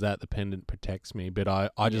simple as that. The pendant protects me, but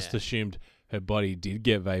I just assumed her body did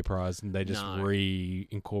get vaporized, and they just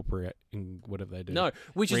reincorporate in whatever they do. No,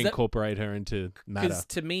 reincorporate her into matter. Because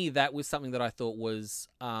to me, that was something that I thought was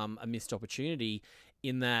a missed opportunity.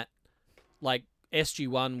 In that, like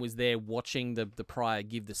SG-1 was there watching the prior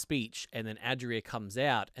give the speech, and then Adria comes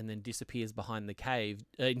out and then disappears behind the cave.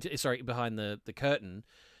 Behind the curtain,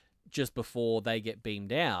 just before they get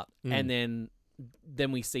beamed out, and then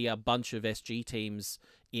we see a bunch of SG teams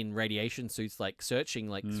in radiation suits, like searching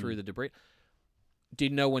through the debris.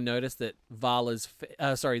 Did no one notice that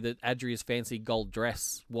that Adria's fancy gold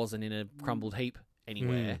dress wasn't in a crumbled heap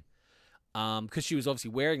anywhere? Because she was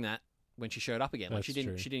obviously wearing that when she showed up again. Like she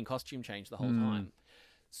didn't costume change the whole time.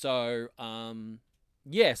 So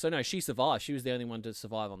so no, she survived. She was the only one to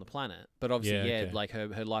survive on the planet. But obviously, like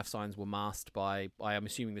her life signs were masked by I'm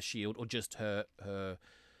assuming the shield, or just her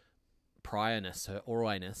priorness, her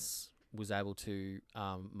Ori-ness was able to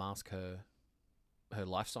mask her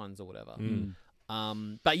life signs or whatever.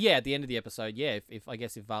 But at the end of the episode,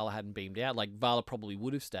 if Vala hadn't beamed out, like Vala probably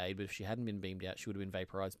would have stayed, but if she hadn't been beamed out, she would have been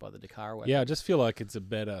vaporized by the Dakara weapon. Yeah, I just feel like it's a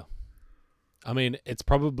better. I mean, it's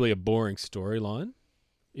probably a boring storyline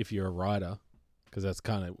if you're a writer, because that's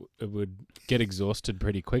it would get exhausted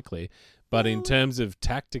pretty quickly. But in terms of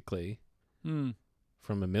tactically, from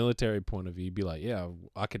a military point of view, you'd be like,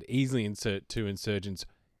 I could easily insert 2 insurgents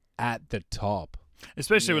at the top,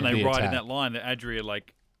 especially when they write attack. in that line that Adria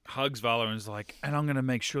hugs Vala and is like, and I'm going to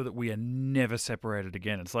make sure that we are never separated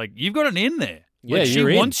again. It's like, you've got an in there. Yeah, she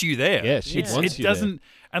wants you there. Yeah, she wants you there.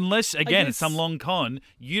 Unless, again, it's some long con,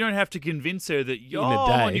 you don't have to convince her that you're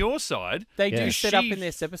on your side. They do set up in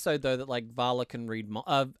this episode, though, that Vala can read...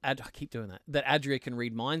 I keep doing that. That Adria can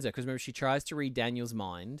read minds, because remember, she tries to read Daniel's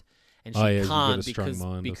mind, and she can't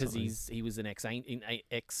because he was an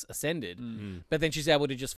ex-ascended. But then she's able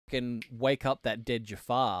to just fucking wake up that dead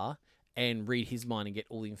Jafar and read his mind and get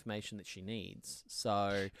all the information that she needs.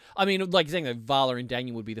 So, I mean, like you're saying, that Vala and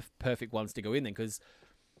Daniel would be the perfect ones to go in then, because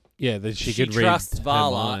she could read trusts her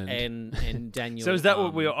Vala mind. and Daniel. So is that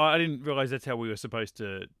what I didn't realize that's how we were supposed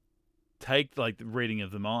to take the reading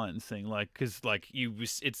of the minds thing, because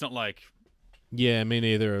it's not like. Yeah, me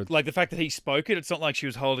neither. Like the fact that he spoke it, it's not like she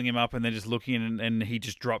was holding him up and then just looking and he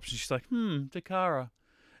just drops and she's like, Dakara.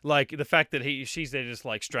 Like the fact that she's there just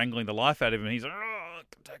strangling the life out of him, and he's like, oh,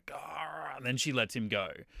 Dakara, and then she lets him go.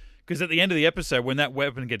 Because at the end of the episode, when that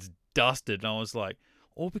weapon gets dusted, and I was like,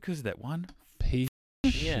 all because of that one piece.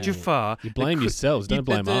 Jafar. You blame yourselves, don't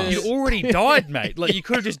blame us. You already died, mate. You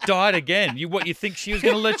could have just died again. You think she was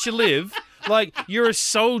going to let you live? You're a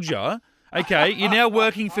soldier, okay? You're now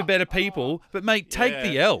working for better people, but mate, take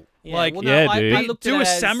the L. dude. I looked do at a it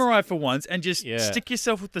as samurai for once and just stick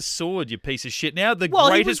yourself with the sword, you piece of shit. Now the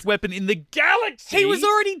greatest weapon in the galaxy. He was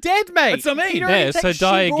already dead, mate. That's what I mean. So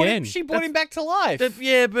die again. She brought him back to life. But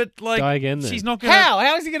die again then. She's not going to...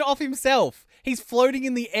 How is he going to off himself? He's floating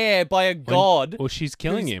in the air by a god. Or she's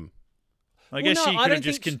killing him. I guess she could have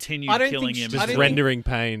just continued killing him. Just rendering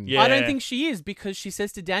pain. Yeah. I don't think she is, because she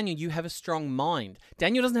says to Daniel, you have a strong mind.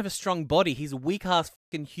 Daniel doesn't have a strong body. He's a weak-ass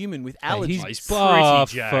fucking human with allergies. He's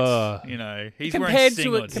buff. pretty jacked. He's wearing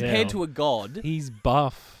singlets. Compared to a god. He's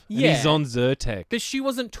buff. Yeah. And he's on Zyrtec. But she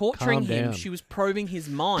wasn't torturing Calm him. down. She was probing his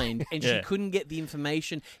mind, and she couldn't get the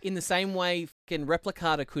information in the same way fucking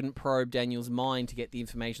Replicator couldn't probe Daniel's mind to get the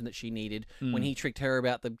information that she needed when he tricked her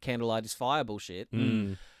about the candlelight is fire bullshit.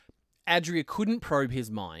 Adria couldn't probe his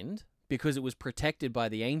mind because it was protected by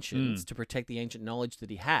the ancients to protect the ancient knowledge that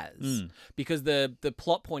he has. Because the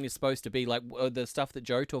plot point is supposed to be the stuff that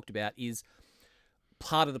Joe talked about is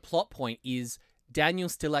part of the plot point is Daniel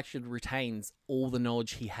still actually retains all the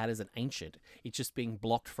knowledge he had as an ancient. It's just being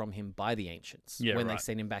blocked from him by the ancients when they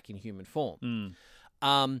send him back in human form.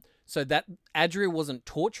 So that Adria wasn't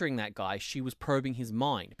torturing that guy; she was probing his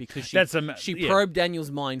mind because she probed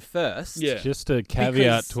Daniel's mind first. Yeah. Just a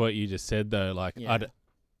caveat to what you just said, though. Like,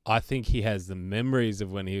 I think he has the memories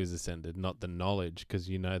of when he was ascended, not the knowledge, because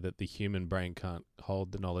you know that the human brain can't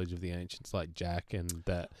hold the knowledge of the ancients, like Jack and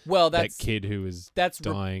that kid who was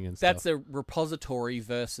dying and stuff. That's a repository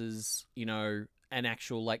versus an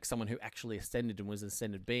actual someone who actually ascended and was an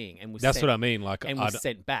ascended being and was. That's what I mean. Like, and was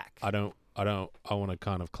sent back. I want to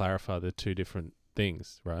kind of clarify the two different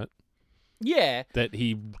things, right? Yeah. That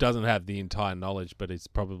he doesn't have the entire knowledge, but it's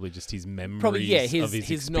probably just his memories of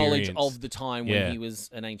his knowledge of the time when he was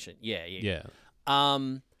an ancient. Yeah.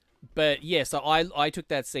 But yeah, so I took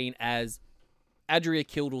that scene as Adria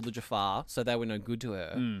killed all the Jafar, so they were no good to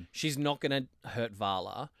her. She's not going to hurt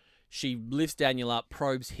Vala. She lifts Daniel up,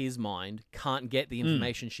 probes his mind, can't get the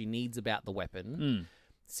information she needs about the weapon,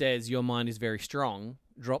 says your mind is very strong,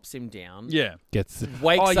 drops him down. Yeah.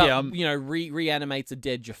 Wakes up, reanimates a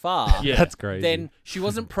dead Jafar. Yeah. That's crazy. Then she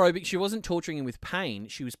wasn't torturing him with pain,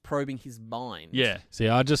 she was probing his mind. Yeah. See,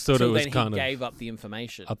 I just thought it was then kind he of... gave up the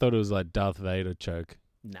information. I thought it was like Darth Vader choke.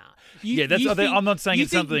 Nah. I'm not saying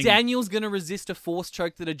it's something... You think Daniel's going to resist a force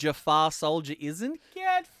choke that a Jafar soldier isn't?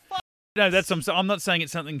 Get fucked. No, I'm not saying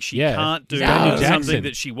it's something she Yeah. can't do. Daniel It's Jackson. something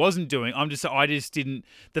that she wasn't doing. I just didn't.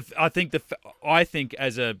 I think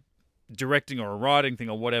as a directing or a writing thing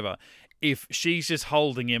or whatever, if she's just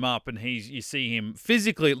holding him up and you see him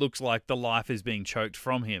physically, it looks like the life is being choked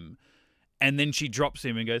from him, and then she drops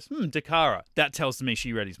him and goes, Dakara. That tells me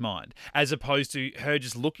she read his mind, as opposed to her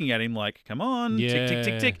just looking at him like, come on, tick, tick,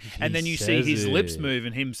 tick, tick, and then you see his lips move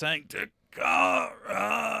and him saying,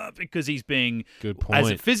 Dakara, because he's being, good point. As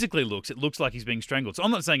it physically looks, it looks like he's being strangled. So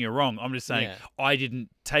I'm not saying you're wrong. I'm just saying I didn't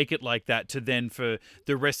take it like that to then for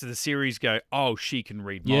the rest of the series go, oh, she can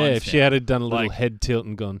read minds. Yeah, if she now. had done a little head tilt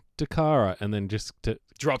and gone, Dakara, and then just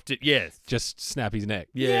dropped it, just snap his neck.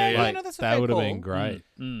 Yeah. That's a that fair would have call. been great.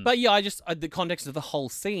 But yeah, the context of the whole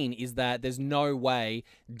scene is that there's no way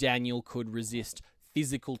Daniel could resist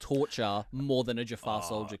physical torture more than a Jafar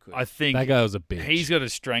soldier could. I think That guy was a bitch. he's got a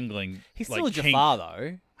strangling. He's still a Jafar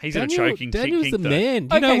though. He's got a choking Daniel's kink the though. man.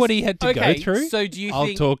 Do you know what he had to go through? So do you I'll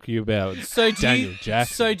think? talk to you about Daniel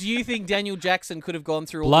Jackson. So do you think Daniel Jackson could have gone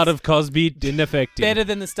through all Blood this of Cosby didn't affect him. better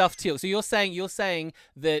than the stuff Teal'c? So you're saying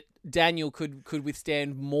that Daniel could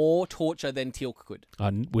withstand more torture than Teal'c could?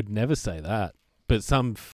 I would never say that, but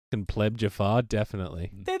some fucking pleb Jafar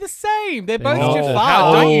definitely. They're the same. They're both not. Jafar.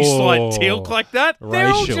 How don't you slight Oh. Teal'c like that? They're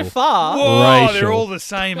all Racial. Jafar. Whoa, Racial. they're all the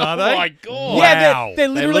same, are they? Oh my God. Yeah, Wow. they're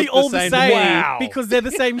literally look the all the same. same Wow. because they're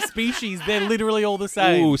the same species. They're literally all the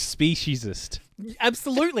same. Ooh, speciesist.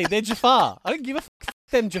 Absolutely, they're Jafar. I don't give a fuck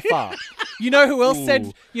them Jafar. You know who else said?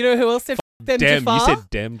 Ooh. You know who else said fuck them Damn, Jafar? you said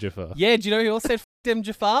damn Jafar. Yeah, do you know who else said fuck them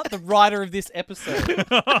Jafar? The writer of this episode.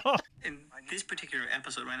 In this particular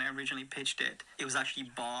episode, when I originally pitched it, it was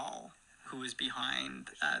actually Baal who was behind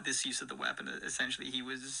this use of the weapon. Essentially, he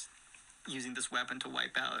was using this weapon to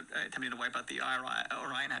attempting to wipe out the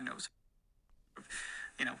Orion had no,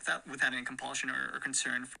 without any compulsion or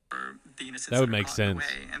concern for the innocents. That would are make caught in the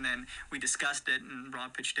sense. way. And then we discussed it, and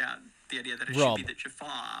Rob pitched out the idea that it Rob. should be the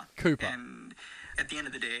Jafar. Cooper. And at the end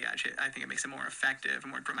of the day, actually, I think it makes a more effective, a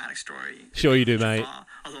more dramatic story. Sure you do, mate. Jafar.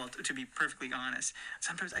 Although, to be perfectly honest,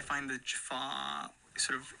 sometimes I find the Jafar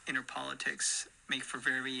sort of inner politics make for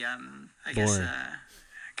very, Boring.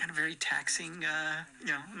 kind of very taxing,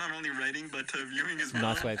 not only writing, but viewing as well.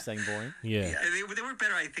 Nice way of saying boring. Yeah. Yeah, they were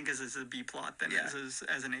better, I think, as a B plot than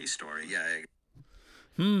as an A story. Yeah.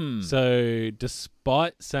 So,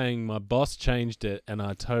 despite saying my boss changed it, and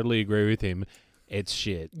I totally agree with him, it's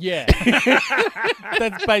shit. Yeah.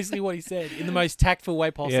 That's basically what he said in the most tactful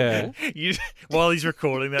way possible. Yeah. While he's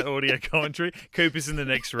recording that audio commentary, Cooper's in the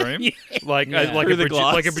next room, like Yeah. a Through the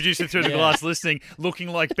glass. like a producer through the Yeah. glass, listening, looking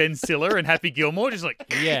like Ben Stiller and Happy Gilmore, just like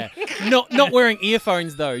Yeah. Not wearing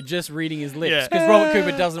earphones though, just reading his lips. Yeah. Because Robert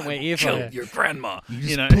Cooper doesn't wear kill earphones. your grandma.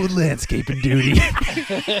 You know, Pulled landscaping duty.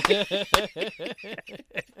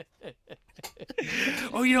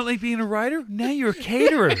 oh, you don't like being a writer? Now you're a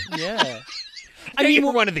caterer. Yeah. I mean,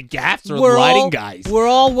 we're one of the gaffs or We're lighting all, guys. We're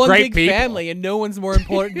all one Great big people. family, and no one's more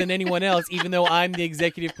important than anyone else, even though I'm the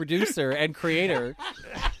executive producer and creator.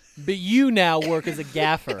 But you now work as a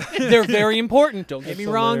gaffer. They're very important. Don't get me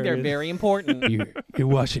wrong. They're hilarious. very important. You're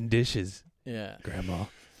washing dishes, Yeah. Grandma.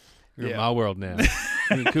 You're Yeah. in my world now.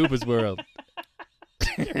 You're in Cooper's world.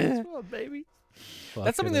 baby.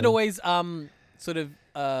 That's something that always sort of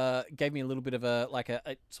gave me a little bit of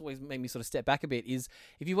it's always made me sort of step back a bit is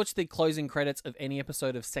if you watch the closing credits of any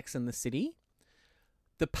episode of Sex and the City,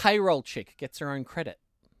 the payroll chick gets her own credit.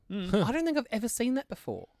 I don't think I've ever seen that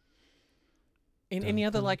before in any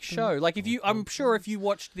other show. Like I'm sure if you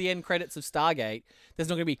watched the end credits of Stargate, there's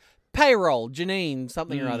not going to be payroll Janine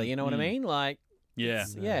something or other. You know what I mean? Like. Yeah.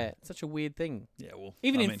 It's such a weird thing. Yeah, well,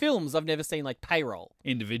 Even in films, I've never seen payroll.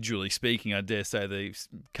 Individually speaking, I dare say the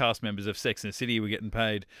cast members of Sex and the City were getting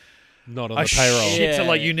paid not on the payroll. Shit,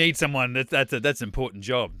 so you need someone that's an important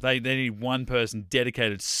job. They need one person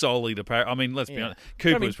dedicated solely to payroll. I mean, let's be honest.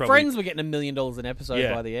 Cooper was probably Friends were getting $1 million an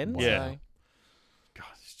episode by the end. Yeah. So. God,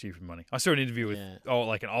 stupid money. I saw an interview with an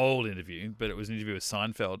old interview, but it was an interview with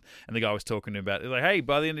Seinfeld, and the guy was talking about hey,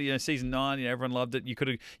 by the end of season 9, everyone loved it.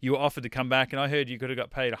 You were offered to come back, and I heard you could have got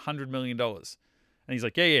paid $100 million. And he's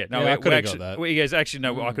like, no, I could have got that. He goes, actually,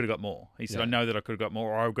 no, I could have got more. He said, I know that I could have got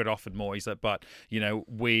more, or I got offered more. He's like, but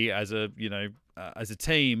we as a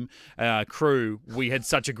team, crew, we had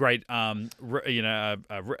such a great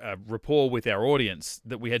rapport with our audience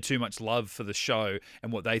that we had too much love for the show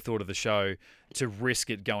and what they thought of the show to risk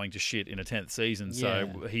it going to shit in a 10th season. So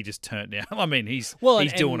he just turned down. I mean, he's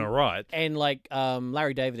doing all right. And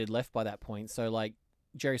Larry David had left by that point, so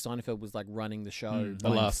Jerry Seinfeld was running the show the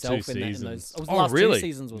last 2 seasons. It was the last really? 2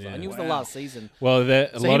 seasons. I knew it was the last season. Well,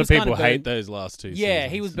 a lot of people hate those last 2 seasons. Yeah,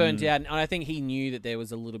 he was burnt out, and I think he knew that there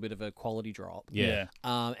was a little bit of a quality drop. Yeah.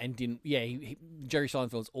 And didn't. Yeah, Jerry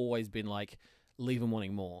Seinfeld's always been leave him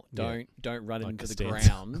wanting more. Don't run him into the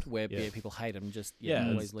ground where people hate him. Just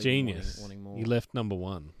always leave genius. him wanting more. He left number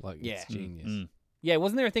 1. It's genius. Yeah,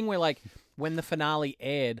 wasn't there a thing where when the finale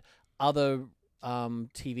aired, other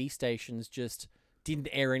TV stations just didn't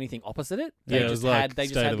air anything opposite it? They just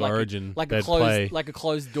had Origin. a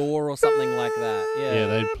closed door or something like that. Yeah,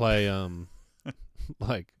 they'd play I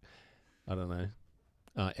don't know,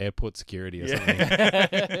 airport security or something.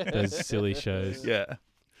 Those silly shows. Yeah.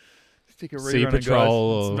 Stick a Sea rerun,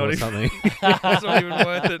 Patrol guys. or something. It's not even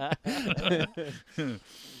worth it.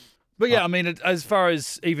 But yeah, I mean, as far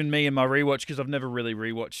as even me and my rewatch, because I've never really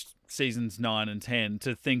rewatched seasons 9 and 10,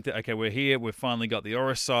 to think that, okay, we're here, we've finally got the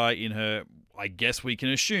Orosai in her, I guess we can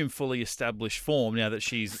assume, fully established form now that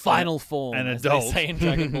she's final form, an as adult. they say in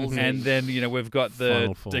Dragon Ball Z. And then, we've got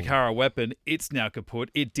the Dakara weapon. It's now kaput.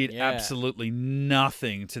 It did absolutely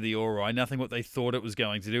nothing to the Ori, nothing what they thought it was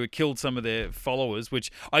going to do. It killed some of their followers,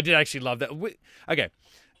 which I did actually love that. Okay.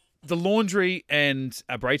 The laundry and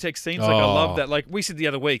Braytex scenes, I love that. We said the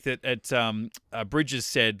other week that Bridges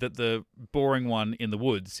said that the boring one in the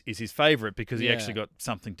woods is his favourite because he actually got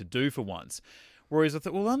something to do for once. Whereas I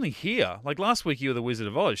thought, well, only here. Last week you were the Wizard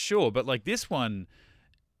of Oz, sure, but this one,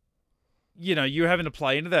 you're having to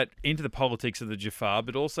play into the politics of the Jafar,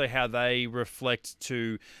 but also how they reflect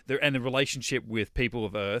to the relationship with people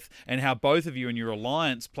of Earth, and how both of you and your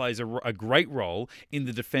alliance plays a great role in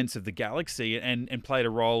the defense of the galaxy, and played a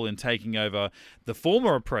role in taking over the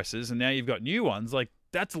former oppressors, and now you've got new ones.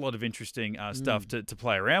 That's a lot of interesting stuff to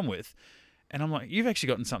play around with. And I'm like, you've actually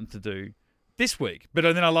gotten something to do this week. But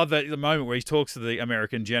then I love that the moment where he talks to the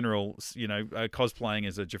American general, cosplaying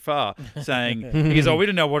as a Jafar, saying, he goes, we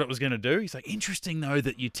didn't know what it was going to do. He's like, interesting, though,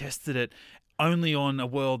 that you tested it only on a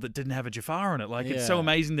world that didn't have a Jafar in it. It's so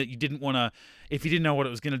amazing that you didn't want to, if you didn't know what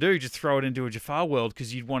it was going to do, just throw it into a Jafar world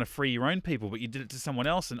because you'd want to free your own people, but you did it to someone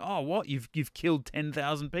else, and what? You've killed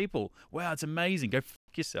 10,000 people. Wow, it's amazing. Go f***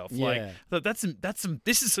 yourself.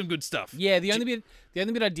 This is some good stuff. Yeah, the only bit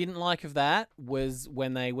I didn't like of that was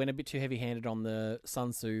when they went a bit too heavy-handed on the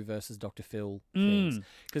Sun Tzu versus Dr. Phil things.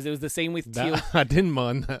 Because there was the scene with Teal. I didn't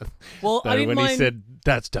mind that. Well, I didn't mind he said,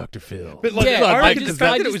 that's Dr. Phil. But I reckon the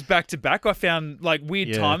fact that it was back-to-back, I found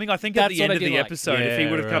weird timing. I think at the end of the episode, if he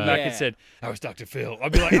would have come back and said, that was Dr. Phil,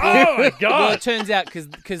 I'd be like, oh my God. Well, it turns out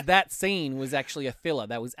because that scene was actually a filler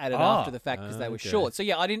that was added after the fact because they were short. So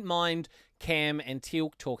yeah, I didn't mind Cam and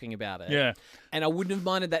Teal talking about it. Yeah. And I wouldn't have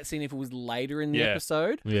minded that scene if it was later in the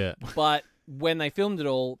episode. Yeah. But when they filmed it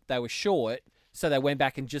all, they were short, so they went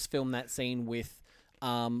back and just filmed that scene with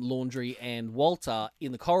Laundry and Walter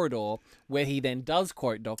in the corridor, where he then does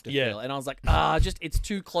quote Dr. Phil. And I was like, it's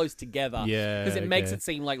too close together. Yeah. Because it makes it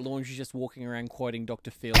seem like Laundry's just walking around quoting Dr.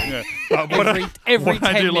 Phil what every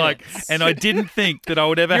 10 I do minutes. and I didn't think that I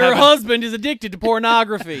would ever Your husband is addicted to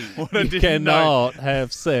pornography. You cannot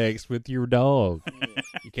have sex with your dog.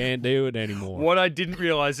 You can't do it anymore. What I didn't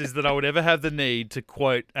realize is that I would ever have the need to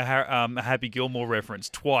quote a Happy Gilmore reference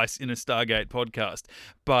twice in a Stargate podcast.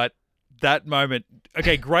 But that moment,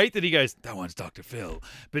 okay, great that he goes, that one's Dr. Phil.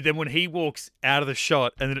 But then when he walks out of the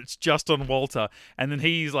shot and then it's just on Walter, and then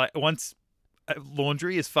he's like, once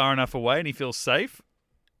Laundry is far enough away and he feels safe,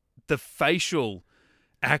 the facial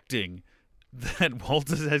acting that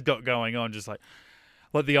Walters has got going on, just like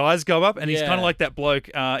the eyes go up, and he's kind of like that bloke.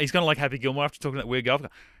 He's kind of like Happy Gilmore after talking to that weird guy,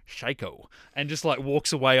 Shaco, and just like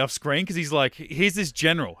walks away off screen because he's like, here's this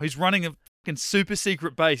general who's running a fucking super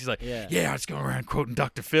secret base. He's like, yeah, I just go around quoting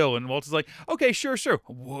Dr. Phil, and Walter's like, okay, sure.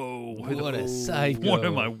 Whoa, What a psycho. What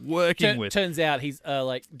am I working with? Turns out he's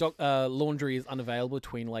laundry is unavailable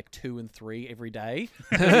between like 2 and 3 every day.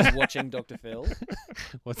 He's watching Dr. Phil.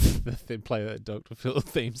 What's the play that Dr. Phil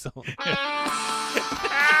theme song?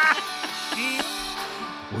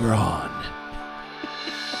 We're on.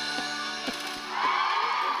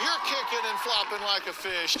 You're kicking and flopping like a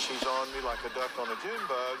fish. She's on me like a duck on a June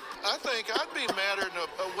bug. I think I'd be madder than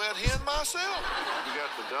a wet hen myself. You got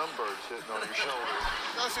the dumb bird sitting on your shoulder.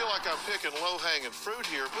 I feel like I'm picking low-hanging fruit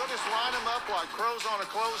here. We'll just line them up like crows on a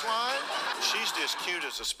clothesline. She's just cute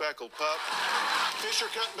as a speckled pup. Fish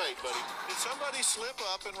are cutting bait, buddy. Did somebody slip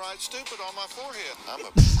up and write stupid on my forehead? I'm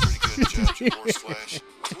a pretty good judge of horse flesh.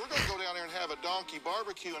 We're going to go down there and have a donkey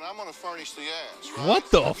barbecue, and I'm going to furnish the ass, right? What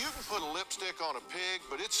the You can put a lipstick on a pig,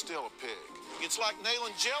 but it's still a pig. It's like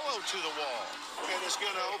nailing Jell-O to the wall, and it's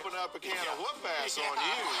going to open up a can of whoop-ass on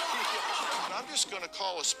you. I'm just going to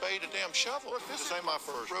call a spade a damn shovel. Look, this ain't my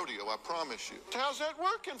first rodeo, I promise you. How's that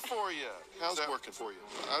working for you? How's that working for you?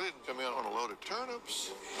 I didn't come in on a load of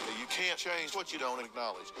turnips. You can't change what you don't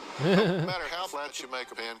acknowledge. No matter how flat you make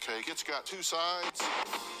a pancake, it's got 2 sides.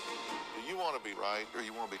 You want to be right, or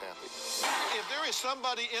you want to be happy. If there is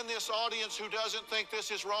somebody in this audience who doesn't think this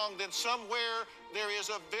is wrong, then somewhere there is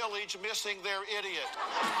a village missing their idiot.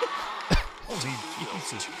 Holy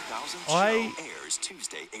Jesus. 2000 I- show airs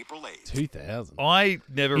Tuesday, April 8th. 2000. I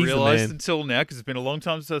never He's the realised man. until now, because it's been a long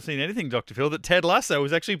time since I've seen anything Dr. Phil, that Ted Lasso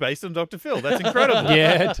was actually based on Dr. Phil. That's incredible.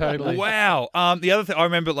 Yeah, totally. Wow. The other thing I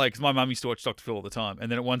remember, like, 'cause my mum used to watch Dr. Phil all the time,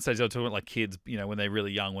 and then at one stage they were talking about like kids, you know, when they're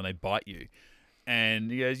really young, when they bite you,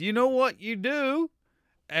 and he goes, "You know what you do?"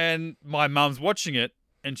 And my mum's watching it,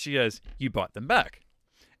 and she goes, "You bite them back,"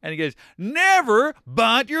 and he goes, "Never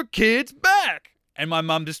bite your kids back." And my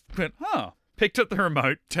mum just went, "Huh." Picked up the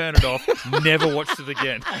remote, turned it off, never watched it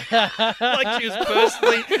again. Like she was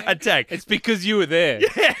personally attacked. It's because you were there.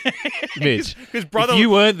 Yeah. Mitch. Because brother, If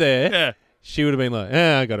you weren't there, yeah, she would have been like,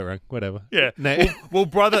 I got it wrong. Whatever. yeah. No. Well,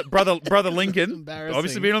 brother Lincoln, Embarrassing.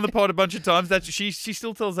 obviously been on the pod a bunch of times. That she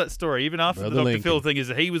still tells that story even after Brother the Dr. Lincoln. Phil thing. Is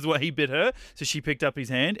that he bit her, so she picked up his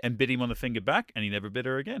hand and bit him on the finger back, and he never bit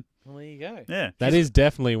her again. Well, there you go. Yeah, That is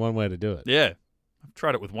definitely one way to do it. yeah. I've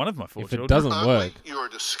tried it with one of my 4 If children. it doesn't Ugly, work, you are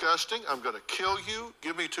disgusting. I'm going to kill you.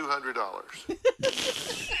 Give me $200.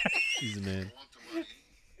 he's a man.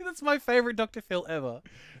 That's my favorite Dr. Phil ever.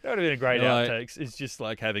 That would have been a great Right. outtakes. It's just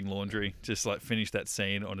like having laundry, just like finish that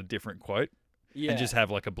scene on a different quote, Yeah. and just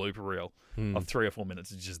have like a blooper reel Hmm. of 3 or 4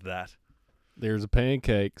 minutes. It's just that. There's a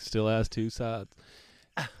pancake, still has 2 sides.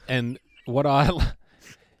 And what I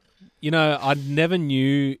never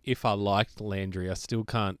knew if I liked Landry. I still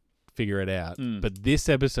can't figure it out. But this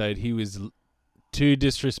episode, he was too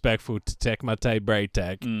disrespectful to Tekmate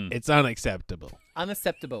Braytak. It's unacceptable.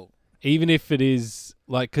 Unacceptable. Even if it is,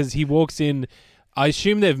 like, because he walks in, I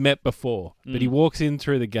assume they've met before, but he walks in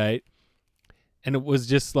through the gate, and it was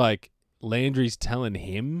just like Landry's telling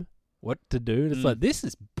him what to do. And it's like, this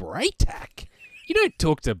is Braytak. You don't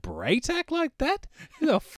talk to Braytak like that. Who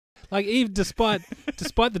the like, even despite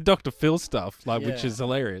the Dr. Phil stuff, like, which Yeah. is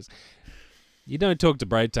hilarious, you don't talk to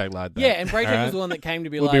Braytak like that. Yeah, and Braytak alright? was the one that came to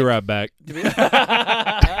be We'll like... be right back.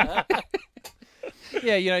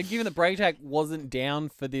 Yeah, given that Braytak wasn't down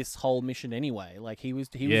for this whole mission anyway, like he was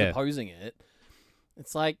Yeah. opposing it.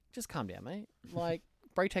 It's like, just calm down, mate. Like,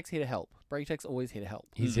 Braytak's here to help. Braytak's always here to help.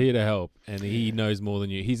 He's here to help, and he knows more than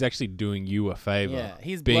you. He's actually doing you a favor, Yeah,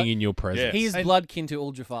 he's being blood- in your presence. Yeah. He is And blood kin to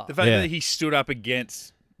Ul Jafar. The fact Yeah. that he stood up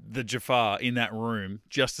against the Jafar in that room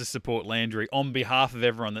just to support Landry on behalf of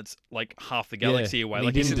everyone that's like half the galaxy Yeah, away. and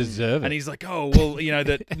Like he didn't deserve it. And he's like, oh, well,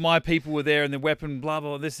 that my people were there and the weapon, blah,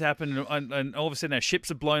 blah, this happened. And all of a sudden our ships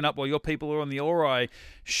are blown up while your people are on the Ori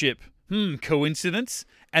ship. Coincidence?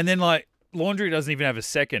 And then like Laundry doesn't even have a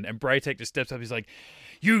second. And Braytek just steps up. He's like,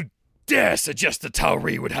 you dare suggest the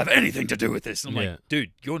Tauri would have anything to do with this? And I'm Yeah. like,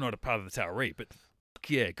 dude, you're not a part of the Tauri, but fuck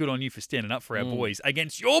yeah, good on you for standing up for our boys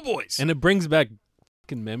against your boys. And it brings back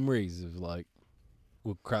fucking memories of like,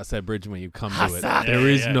 we'll cross that bridge when you come to it. There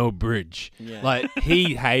is no bridge. Yeah. Like,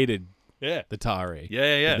 he hated yeah. the Tari.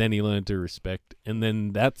 Yeah. But then he learned to respect. And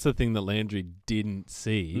then that's the thing that Landry didn't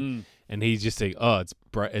see. And he's just saying, oh,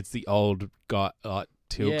 it's the old guy,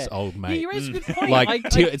 Tilk's old Yeah, mate. you raised a good point. Like,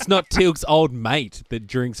 it's not Tilk's old mate that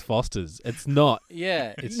drinks Foster's. It's not.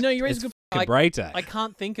 yeah. It's, No, you raised a it's good point. fucking Braytak. I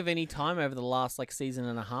can't think of any time over the last like season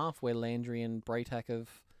and a half where Landry and Braytak have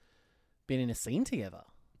been in a scene together.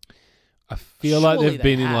 I feel like Surely they've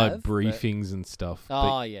been they in like have, briefings and stuff.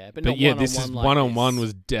 Oh yeah, but But not yeah, one-on-one this is like one-on-one this.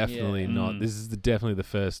 was definitely Yeah. not. This is definitely the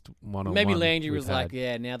first one-on-one. Maybe Landry we've was like, had.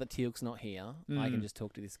 yeah, now that Teal'c's not here, I can just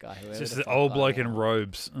talk to this guy. It's Whoever just the the fuck old I bloke in want."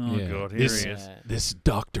 robes. Oh, Yeah. God, here This- he is. Yeah. This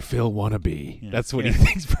Dr. Phil wannabe. Yeah. That's what he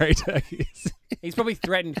thinks Braytag is. He's probably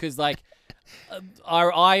threatened because, like,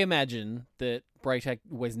 I imagine that Braytag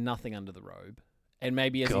wears nothing under the robe, and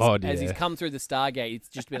maybe as he's yeah. come through the Stargate, it's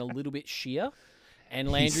just been a little bit sheer, and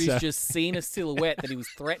Landry's so- just seen a silhouette that he was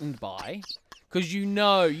threatened by. Because you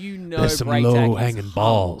know, There's some Braytag is low-hanging hung.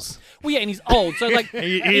 balls. Well, yeah, and he's old, so like,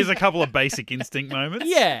 He has a couple of basic instinct moments.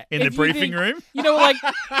 yeah, In the if you briefing think- room. you know, like,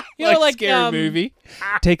 Scary movie.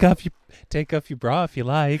 Take off your bra if you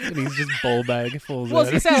like, and he's just ball bag falls Well,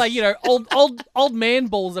 out. you sound like, old man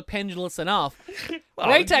balls are pendulous enough.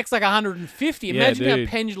 Braytag's like 150. Yeah, Imagine how dude.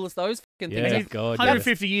 pendulous those fucking Yeah, things are. God, yeah.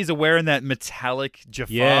 150 years of wearing that metallic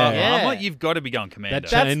Jafar Yeah. Yeah. armor. You've got to be going commando.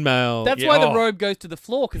 that chainmail. That's Yeah, why the oh. robe goes to the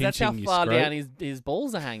floor, because that's how Pinching your far scrot. down his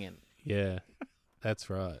balls are hanging. Yeah, that's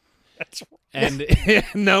right. That's And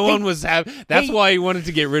no one was happy. That's why he wanted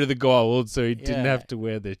to get rid of the gold, so he didn't Yeah. have to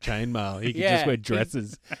wear the chainmail. He could Yeah. just wear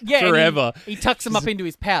dresses Yeah, and forever. He tucks them up into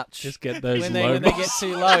his pouch. Just get those when low they get balls.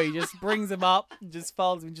 too low, he just brings them up, just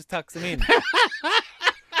folds them, and just tucks them in.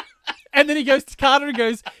 And then he goes to Carter and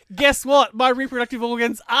goes, "Guess what? My reproductive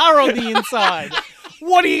organs are on the inside.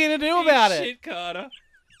 What are you gonna do about it? Shit, Carter.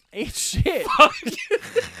 Eat shit."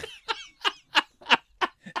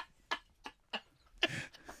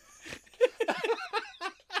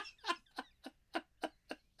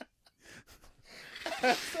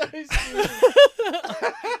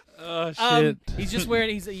 Oh shit. He's just wearing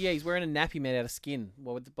he's wearing a nappy made out of skin.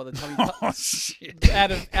 Well, by the time he Oh, shit.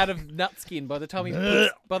 out of nut skin. By the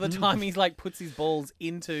time he's like puts his balls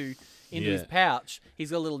into his Yeah. pouch,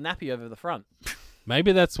 he's got a little nappy over the front.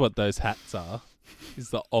 Maybe that's what those hats are. Is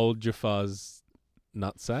the old Jafar's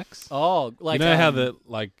nut sacks? Oh, like you know how the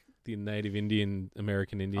Native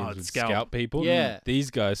American Indians it's would scalp. scalp people? Yeah.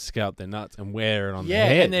 These guys scalp their nuts and wear it on yeah,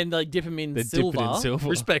 their head. and then they dip him in they silver. dip it in silver.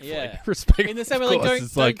 Respectfully. Yeah. Respectfully. In the same of way, like, course, don't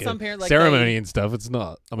it's like some a parents, like, ceremony they- and stuff. It's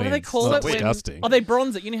not. I What mean, do they it's call not it? disgusting. Oh, they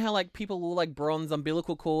bronze it. You know how like people will like bronze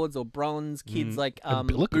umbilical cords or bronze kids like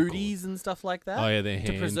Umbilical booties and stuff like that. Oh yeah, their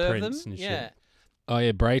to preserve them. handprints and shit. Yeah. Oh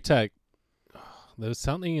yeah, Braytag. There was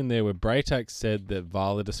something in there where Braytag said that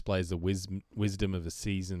Vala displays the wisdom of a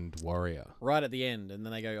seasoned warrior. Right at the end, and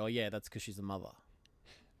then they go, "Oh yeah, that's because she's a mother."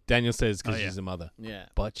 Daniel says because Oh, yeah. she's a mother. Yeah.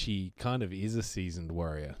 But she kind of is a seasoned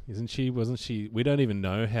warrior, isn't she? Wasn't she? We don't even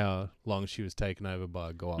know how long she was taken over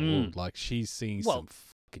by Goa'uld. Like, she's seeing Well, some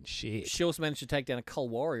fucking shit. She also managed to take down a Cull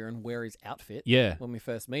warrior and wear his outfit. Yeah. When we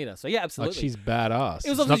first meet her, so yeah, absolutely. Like, she's badass. It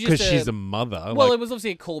was It's not obviously because just she's a mother. Well, like, it was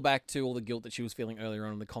obviously a callback to all the guilt that she was feeling earlier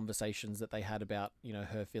on in the conversations that they had about,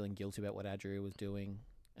 her feeling guilty about what Adria was doing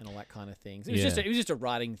and all that kind of things. It was Yeah. it was just a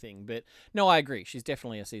writing thing, but no, I agree. She's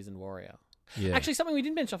definitely a seasoned warrior. yeah. Actually, something we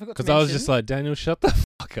didn't mention, I forgot to Because mention. I was just like, Daniel, shut the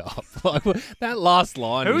fuck up. Like, that last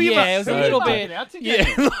line. Who are you? Yeah, it was a little bit. Yeah,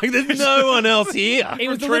 like, there's no one else here. It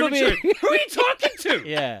was a little bit. Who are you talking to?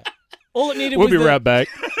 Yeah. All it needed We'll was be right back.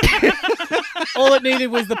 all it needed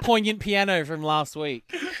was the poignant piano from last week.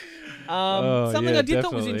 Something yeah, I did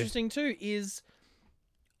thought was definitely. interesting too is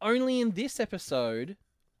only in this episode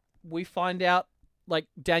we find out like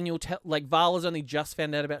Vala's only just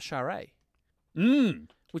found out about Sharae,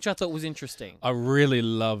 which I thought was interesting. I really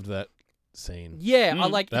loved that scene. Yeah, I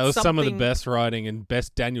like That it's was some of the something- best writing and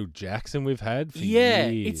best Daniel Jackson we've had for Yeah,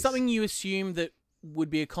 years. it's something you assume that would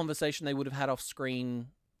be a conversation they would have had off screen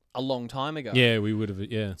a long time ago. Yeah, we would have.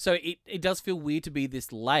 Yeah, So it does feel weird to be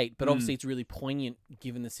this late, but obviously it's really poignant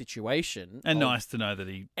given the situation. And of- nice to know that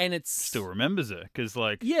he and it's still remembers her because,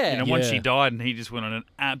 like, Yeah. once she Yeah. died and he just went on an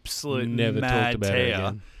absolute never mad talked about tear, it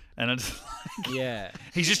again. and it's Yeah.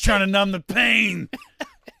 he's just trying to numb the pain,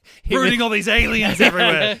 brooding all these aliens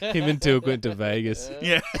everywhere. Him and Tilk went to Vegas.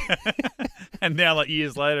 Yeah, and now like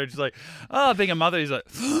years later, just like, being a mother, he's like,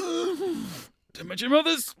 too much your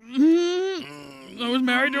mothers. I was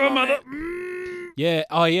married to a mother. Yeah.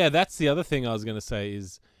 Oh, yeah. That's the other thing I was going to say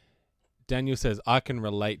is Daniel says, I can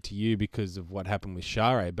relate to you because of what happened with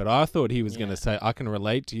Sharae. But I thought he was going to say, I can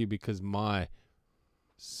relate to you because my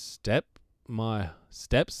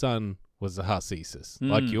stepson was a Harcesis.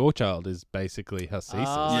 Like your child is basically Harcesis.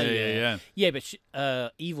 Oh, Yeah. Yeah,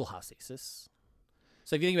 but evil Harcesis.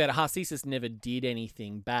 So if you think about it, Harcesis never did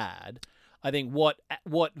anything bad. I think what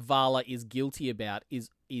Vala is guilty about is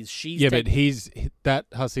she's Yeah, but that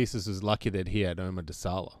Harcesis was lucky that he had Oma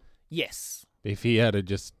Desala. yes. If he had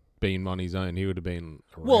just been on his own, he would have been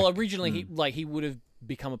a Well, wreck. originally he would have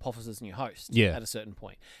become Apophysis' new host. Yeah. At a certain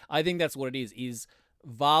point, I think that's what it is. Is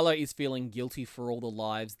Vala is feeling guilty for all the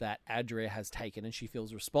lives that Adria has taken, and she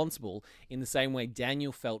feels responsible in the same way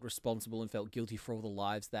Daniel felt responsible and felt guilty for all the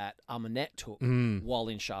lives that Amunet took while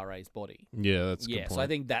in Share's body. Yeah, that's a good Yeah, point. so I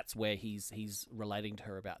think that's where he's relating to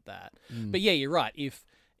her about that. But yeah, you're right. If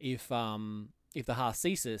the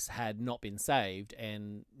Harcesis had not been saved,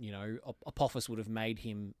 and Apophis would have made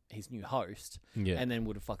him his new host, and then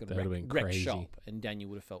would have fucking That would have been wrecked crazy. shop, and Daniel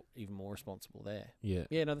would have felt even more responsible there. Yeah.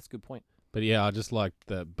 Yeah, no, that's a good point. But yeah, I just liked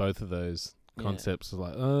that both of those concepts.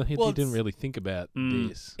 Like, he Well, didn't it's- really think about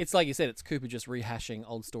this. It's like you said, it's Cooper just rehashing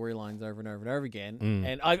old storylines over and over and over again.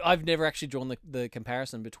 And I've never actually drawn the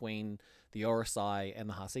comparison between the Orosai and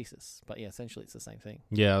the Harcesis. But yeah, essentially it's the same thing.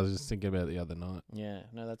 Yeah, I was just thinking about it the other night Yeah,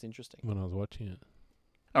 no, that's interesting. when I was watching it.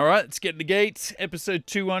 All right, let's get to the gates. Episode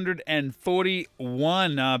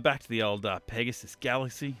 241. Back to the old Pegasus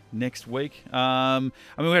Galaxy next week. We had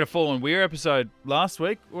a Fallen Weir episode last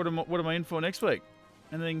week. What am I in for next week?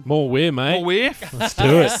 Anything More Weir, mate. more Weir? Let's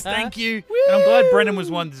do it. Thank you. And I'm glad Brendan was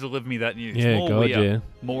one to deliver me that news. Yeah, more God, Weir, yeah.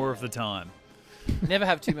 more of the time. Never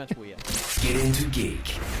have too much weird. Get into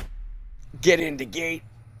geek. Get into Gate.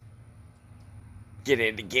 Get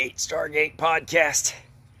into Gate Stargate podcast.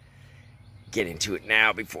 Get into it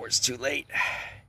now before it's too late.